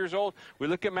 23 years old? We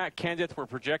look at Matt Kenseth. We're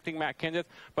projecting Matt Kenseth.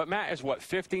 But Matt is, what,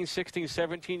 15, 16,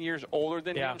 17 years older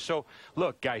than him? So,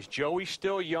 look, guys, Joey's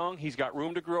still young. He's got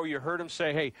room to grow. You heard him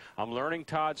say, hey, I'm learning,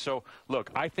 Todd. So, look,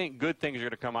 I think good things are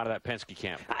going to come out of that Penske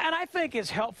camp. And I think it's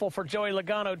helpful for Joey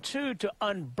Logano, too, to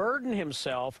unburden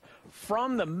himself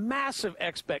from the massive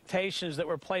expectations that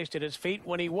were placed at his feet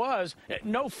when he was,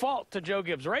 no fault to Joe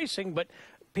Gibbs Racing, but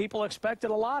people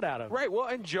expected a lot out of him. Right. Well,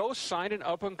 and Joe signed an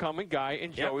up-and-coming guy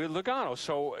in Joey Logano.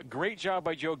 So great job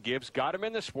by Joe Gibbs. Got him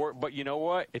in the sport. But you know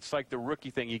what? It's like the rookie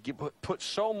thing. You put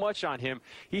so much on him.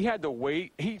 He had to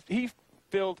wait. He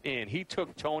filled in. He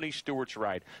took Tony Stewart's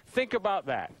ride. Think about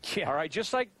that. All right,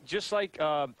 just like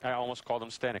I almost called him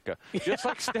Stenica. Just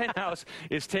like Stenhouse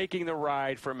is taking the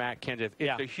ride for Matt Kenseth.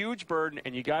 It's a huge burden,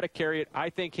 and you got to carry it. I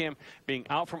think him being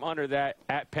out from under that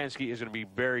at Penske is going to be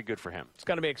very good for him. It's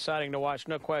going to be exciting to watch,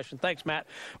 no question. Thanks, Matt.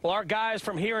 Well, our guys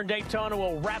from here in Daytona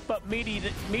will wrap up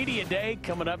Media Day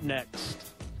coming up next.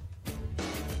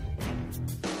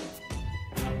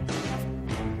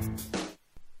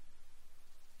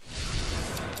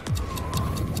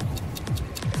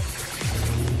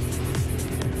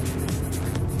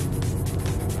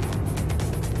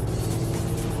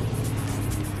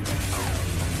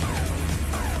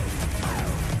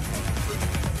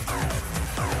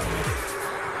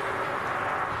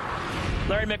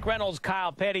 Mick Reynolds,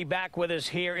 Kyle Petty back with us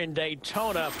here in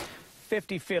Daytona.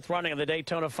 55th running of the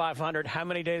Daytona 500. How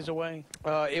many days away?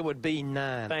 It would be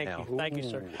 9. Thank you,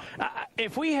 sir.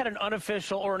 If we had an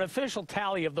unofficial or an official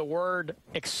tally of the word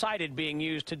excited being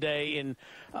used today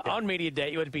on Media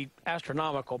Day, it would be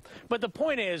astronomical. But the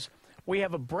point is, we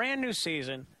have a brand new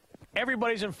season,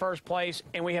 everybody's in first place,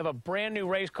 and we have a brand new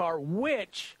race car,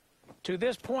 which, to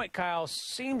this point, Kyle,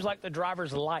 seems like the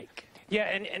drivers like. Yeah,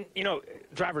 and you know,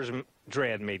 drivers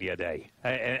dread Media Day.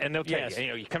 And they'll tell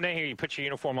you, you come down here, you put your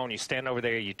uniform on, you stand over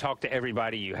there, you talk to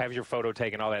everybody, you have your photo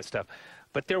taken, all that stuff.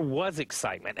 But there was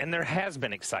excitement, and there has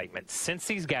been excitement since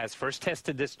these guys first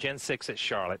tested this Gen 6 at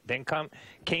Charlotte, then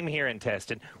came here and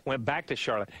tested, went back to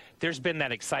Charlotte. There's been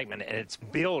that excitement, and it's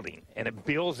building, and it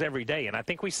builds every day. And I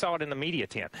think we saw it in the media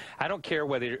tent. I don't care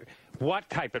what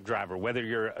type of driver, whether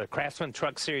you're a Craftsman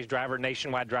Truck Series driver,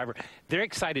 Nationwide driver, they're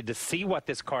excited to see what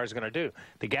this car is going to do.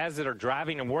 The guys that are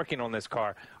driving and working on this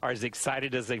car are as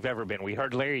excited as they've ever been. We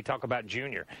heard Larry talk about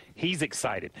Junior. He's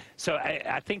excited. So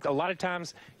I think a lot of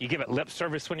times you give it lip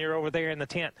service when you're over there in the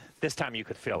tent. This time you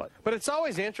could feel it. But it's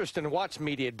always interesting to watch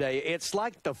Media Day. It's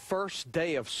like the first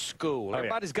day of school.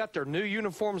 Everybody's got their new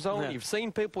uniforms on. You've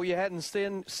seen people you hadn't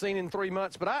seen in 3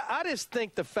 months. But I just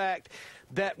think the fact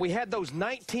that we had those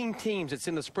 19 teams that's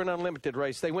in the Sprint Unlimited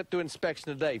race. They went through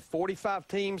inspection today. 45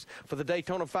 teams for the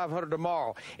Daytona 500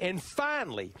 tomorrow. And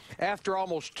finally, after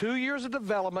almost 2 years of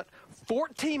development,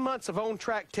 14 months of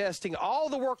on-track testing, all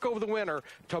the work over the winter,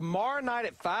 tomorrow night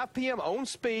at 5 p.m. on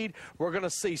speed, we're going to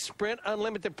see Sprint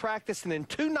Unlimited practice. And then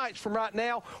 2 nights from right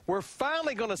now, we're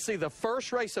finally going to see the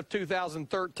first race of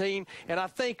 2013. And I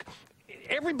think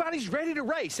everybody's ready to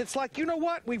race. It's like, you know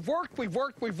what? We've worked.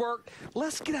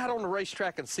 Let's get out on the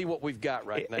racetrack and see what we've got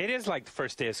right now. It is like the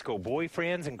first day of school.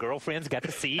 Boyfriends and girlfriends got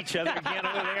to see each other again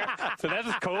over there. So that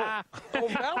is cool. Oh,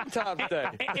 Valentine's Day.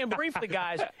 And briefly,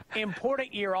 guys,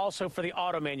 important year also for the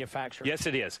auto manufacturers. Yes,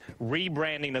 it is.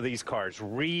 Rebranding of these cars.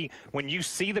 When you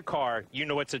see the car, you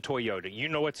know it's a Toyota. You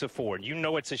know it's a Ford. You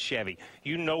know it's a Chevy.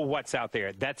 You know what's out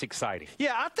there. That's exciting.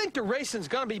 Yeah, I think the racing's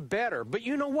going to be better. But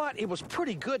you know what? It was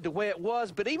pretty good the way it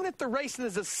was. But even if the racing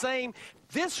is the same,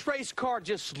 this race car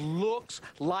just looks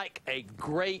like a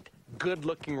great,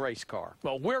 good-looking race car.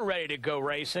 Well, we're ready to go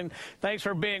racing. Thanks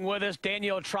for being with us.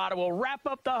 Danielle Trotter will wrap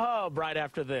up the hub right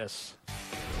after this.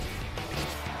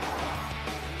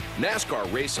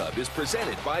 NASCAR Race Hub is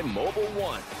presented by Mobil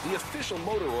 1, the official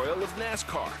motor oil of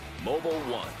NASCAR. Mobil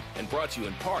 1, and brought to you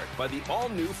in part by the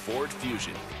all-new Ford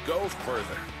Fusion. Go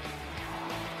further.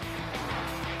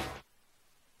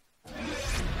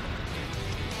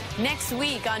 Next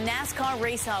week on NASCAR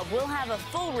Race Hub, we'll have a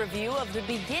full review of the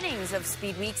beginnings of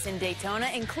Speed Weeks in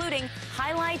Daytona, including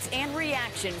highlights and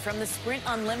reaction from the Sprint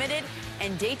Unlimited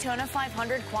and Daytona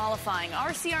 500 qualifying.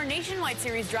 RCR Nationwide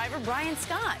Series driver Brian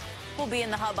Scott will be in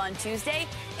the hub on Tuesday,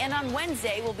 and on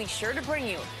Wednesday, we'll be sure to bring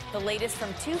you the latest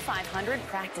from 2 500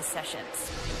 practice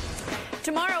sessions.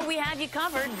 Tomorrow, we have you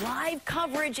covered. Live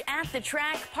coverage at the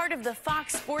track, part of the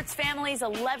Fox Sports family's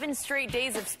 11 straight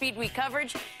days of Speed Week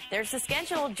coverage. There's the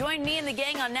schedule. Join me and the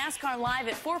gang on NASCAR Live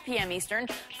at 4 p.m. Eastern,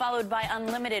 followed by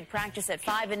Unlimited Practice at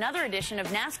 5, another edition of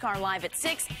NASCAR Live at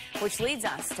 6, which leads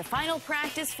us to final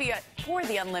practice for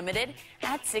the Unlimited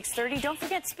at 6:30. Don't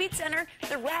forget Speed Center.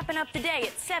 They're wrapping up the day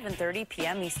at 7:30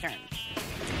 p.m. Eastern.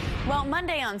 Well,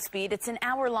 Monday on Speed, it's an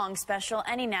hour-long special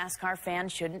any NASCAR fan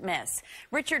shouldn't miss.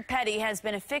 Richard Petty has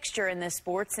been a fixture in this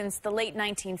sport since the late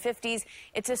 1950s.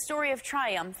 It's a story of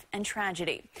triumph and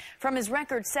tragedy. From his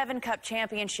record 7 Cup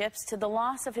championships to the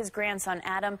loss of his grandson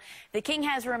Adam, the King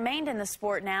has remained in the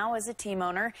sport now as a team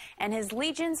owner, and his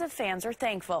legions of fans are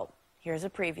thankful. Here's a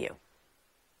preview.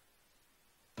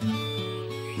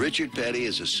 Richard Petty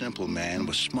is a simple man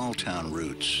with small-town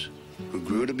roots who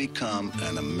grew to become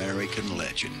an American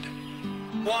legend.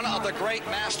 One of the great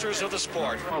masters of the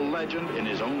sport. A legend in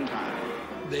his own time.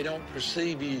 They don't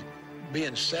perceive you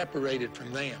being separated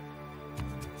from them.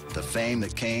 The fame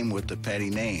that came with the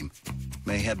Petty name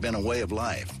may have been a way of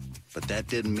life, but that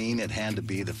didn't mean it had to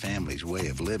be the family's way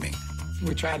of living.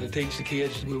 We tried to teach the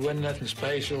kids we wasn't nothing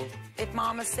special. If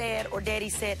Mama said or Daddy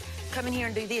said, come in here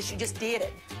and do this, you just did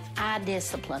it. I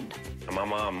disciplined. My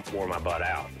mom wore my butt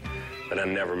out, but I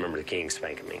never remember the King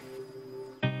spanking me.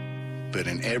 But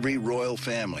in every royal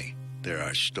family, there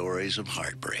are stories of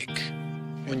heartbreak.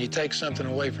 When you take something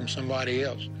away from somebody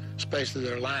else, especially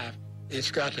their life, it's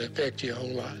got to affect you a whole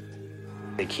lot.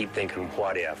 They keep thinking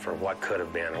what if or what could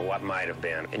have been or what might have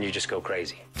been, and you just go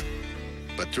crazy.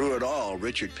 But through it all,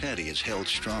 Richard Petty is held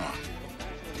strong,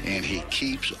 and he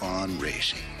keeps on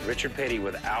racing. Richard Petty,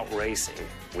 without racing,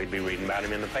 we'd be reading about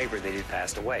him in the paper that he'd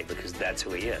passed away, because that's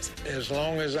who he is. As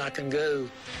long as I can go,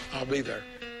 I'll be there.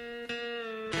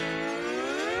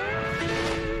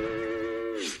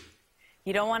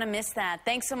 You don't want to miss that.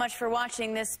 Thanks so much for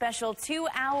watching this special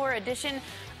 2-hour edition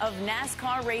of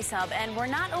NASCAR Race Hub. And we're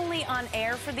not only on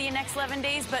air for the next 11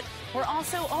 days, but we're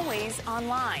also always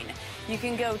online. You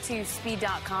can go to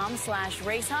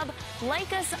speed.com/racehub,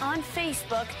 like us on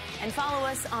Facebook, and follow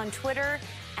us on Twitter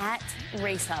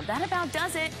 @RaceHub. That about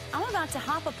does it. I'm about to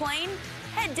hop a plane,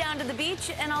 head down to the beach,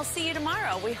 and I'll see you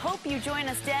tomorrow. We hope you join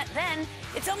us then.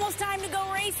 It's almost time to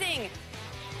go racing.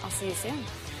 I'll see you soon.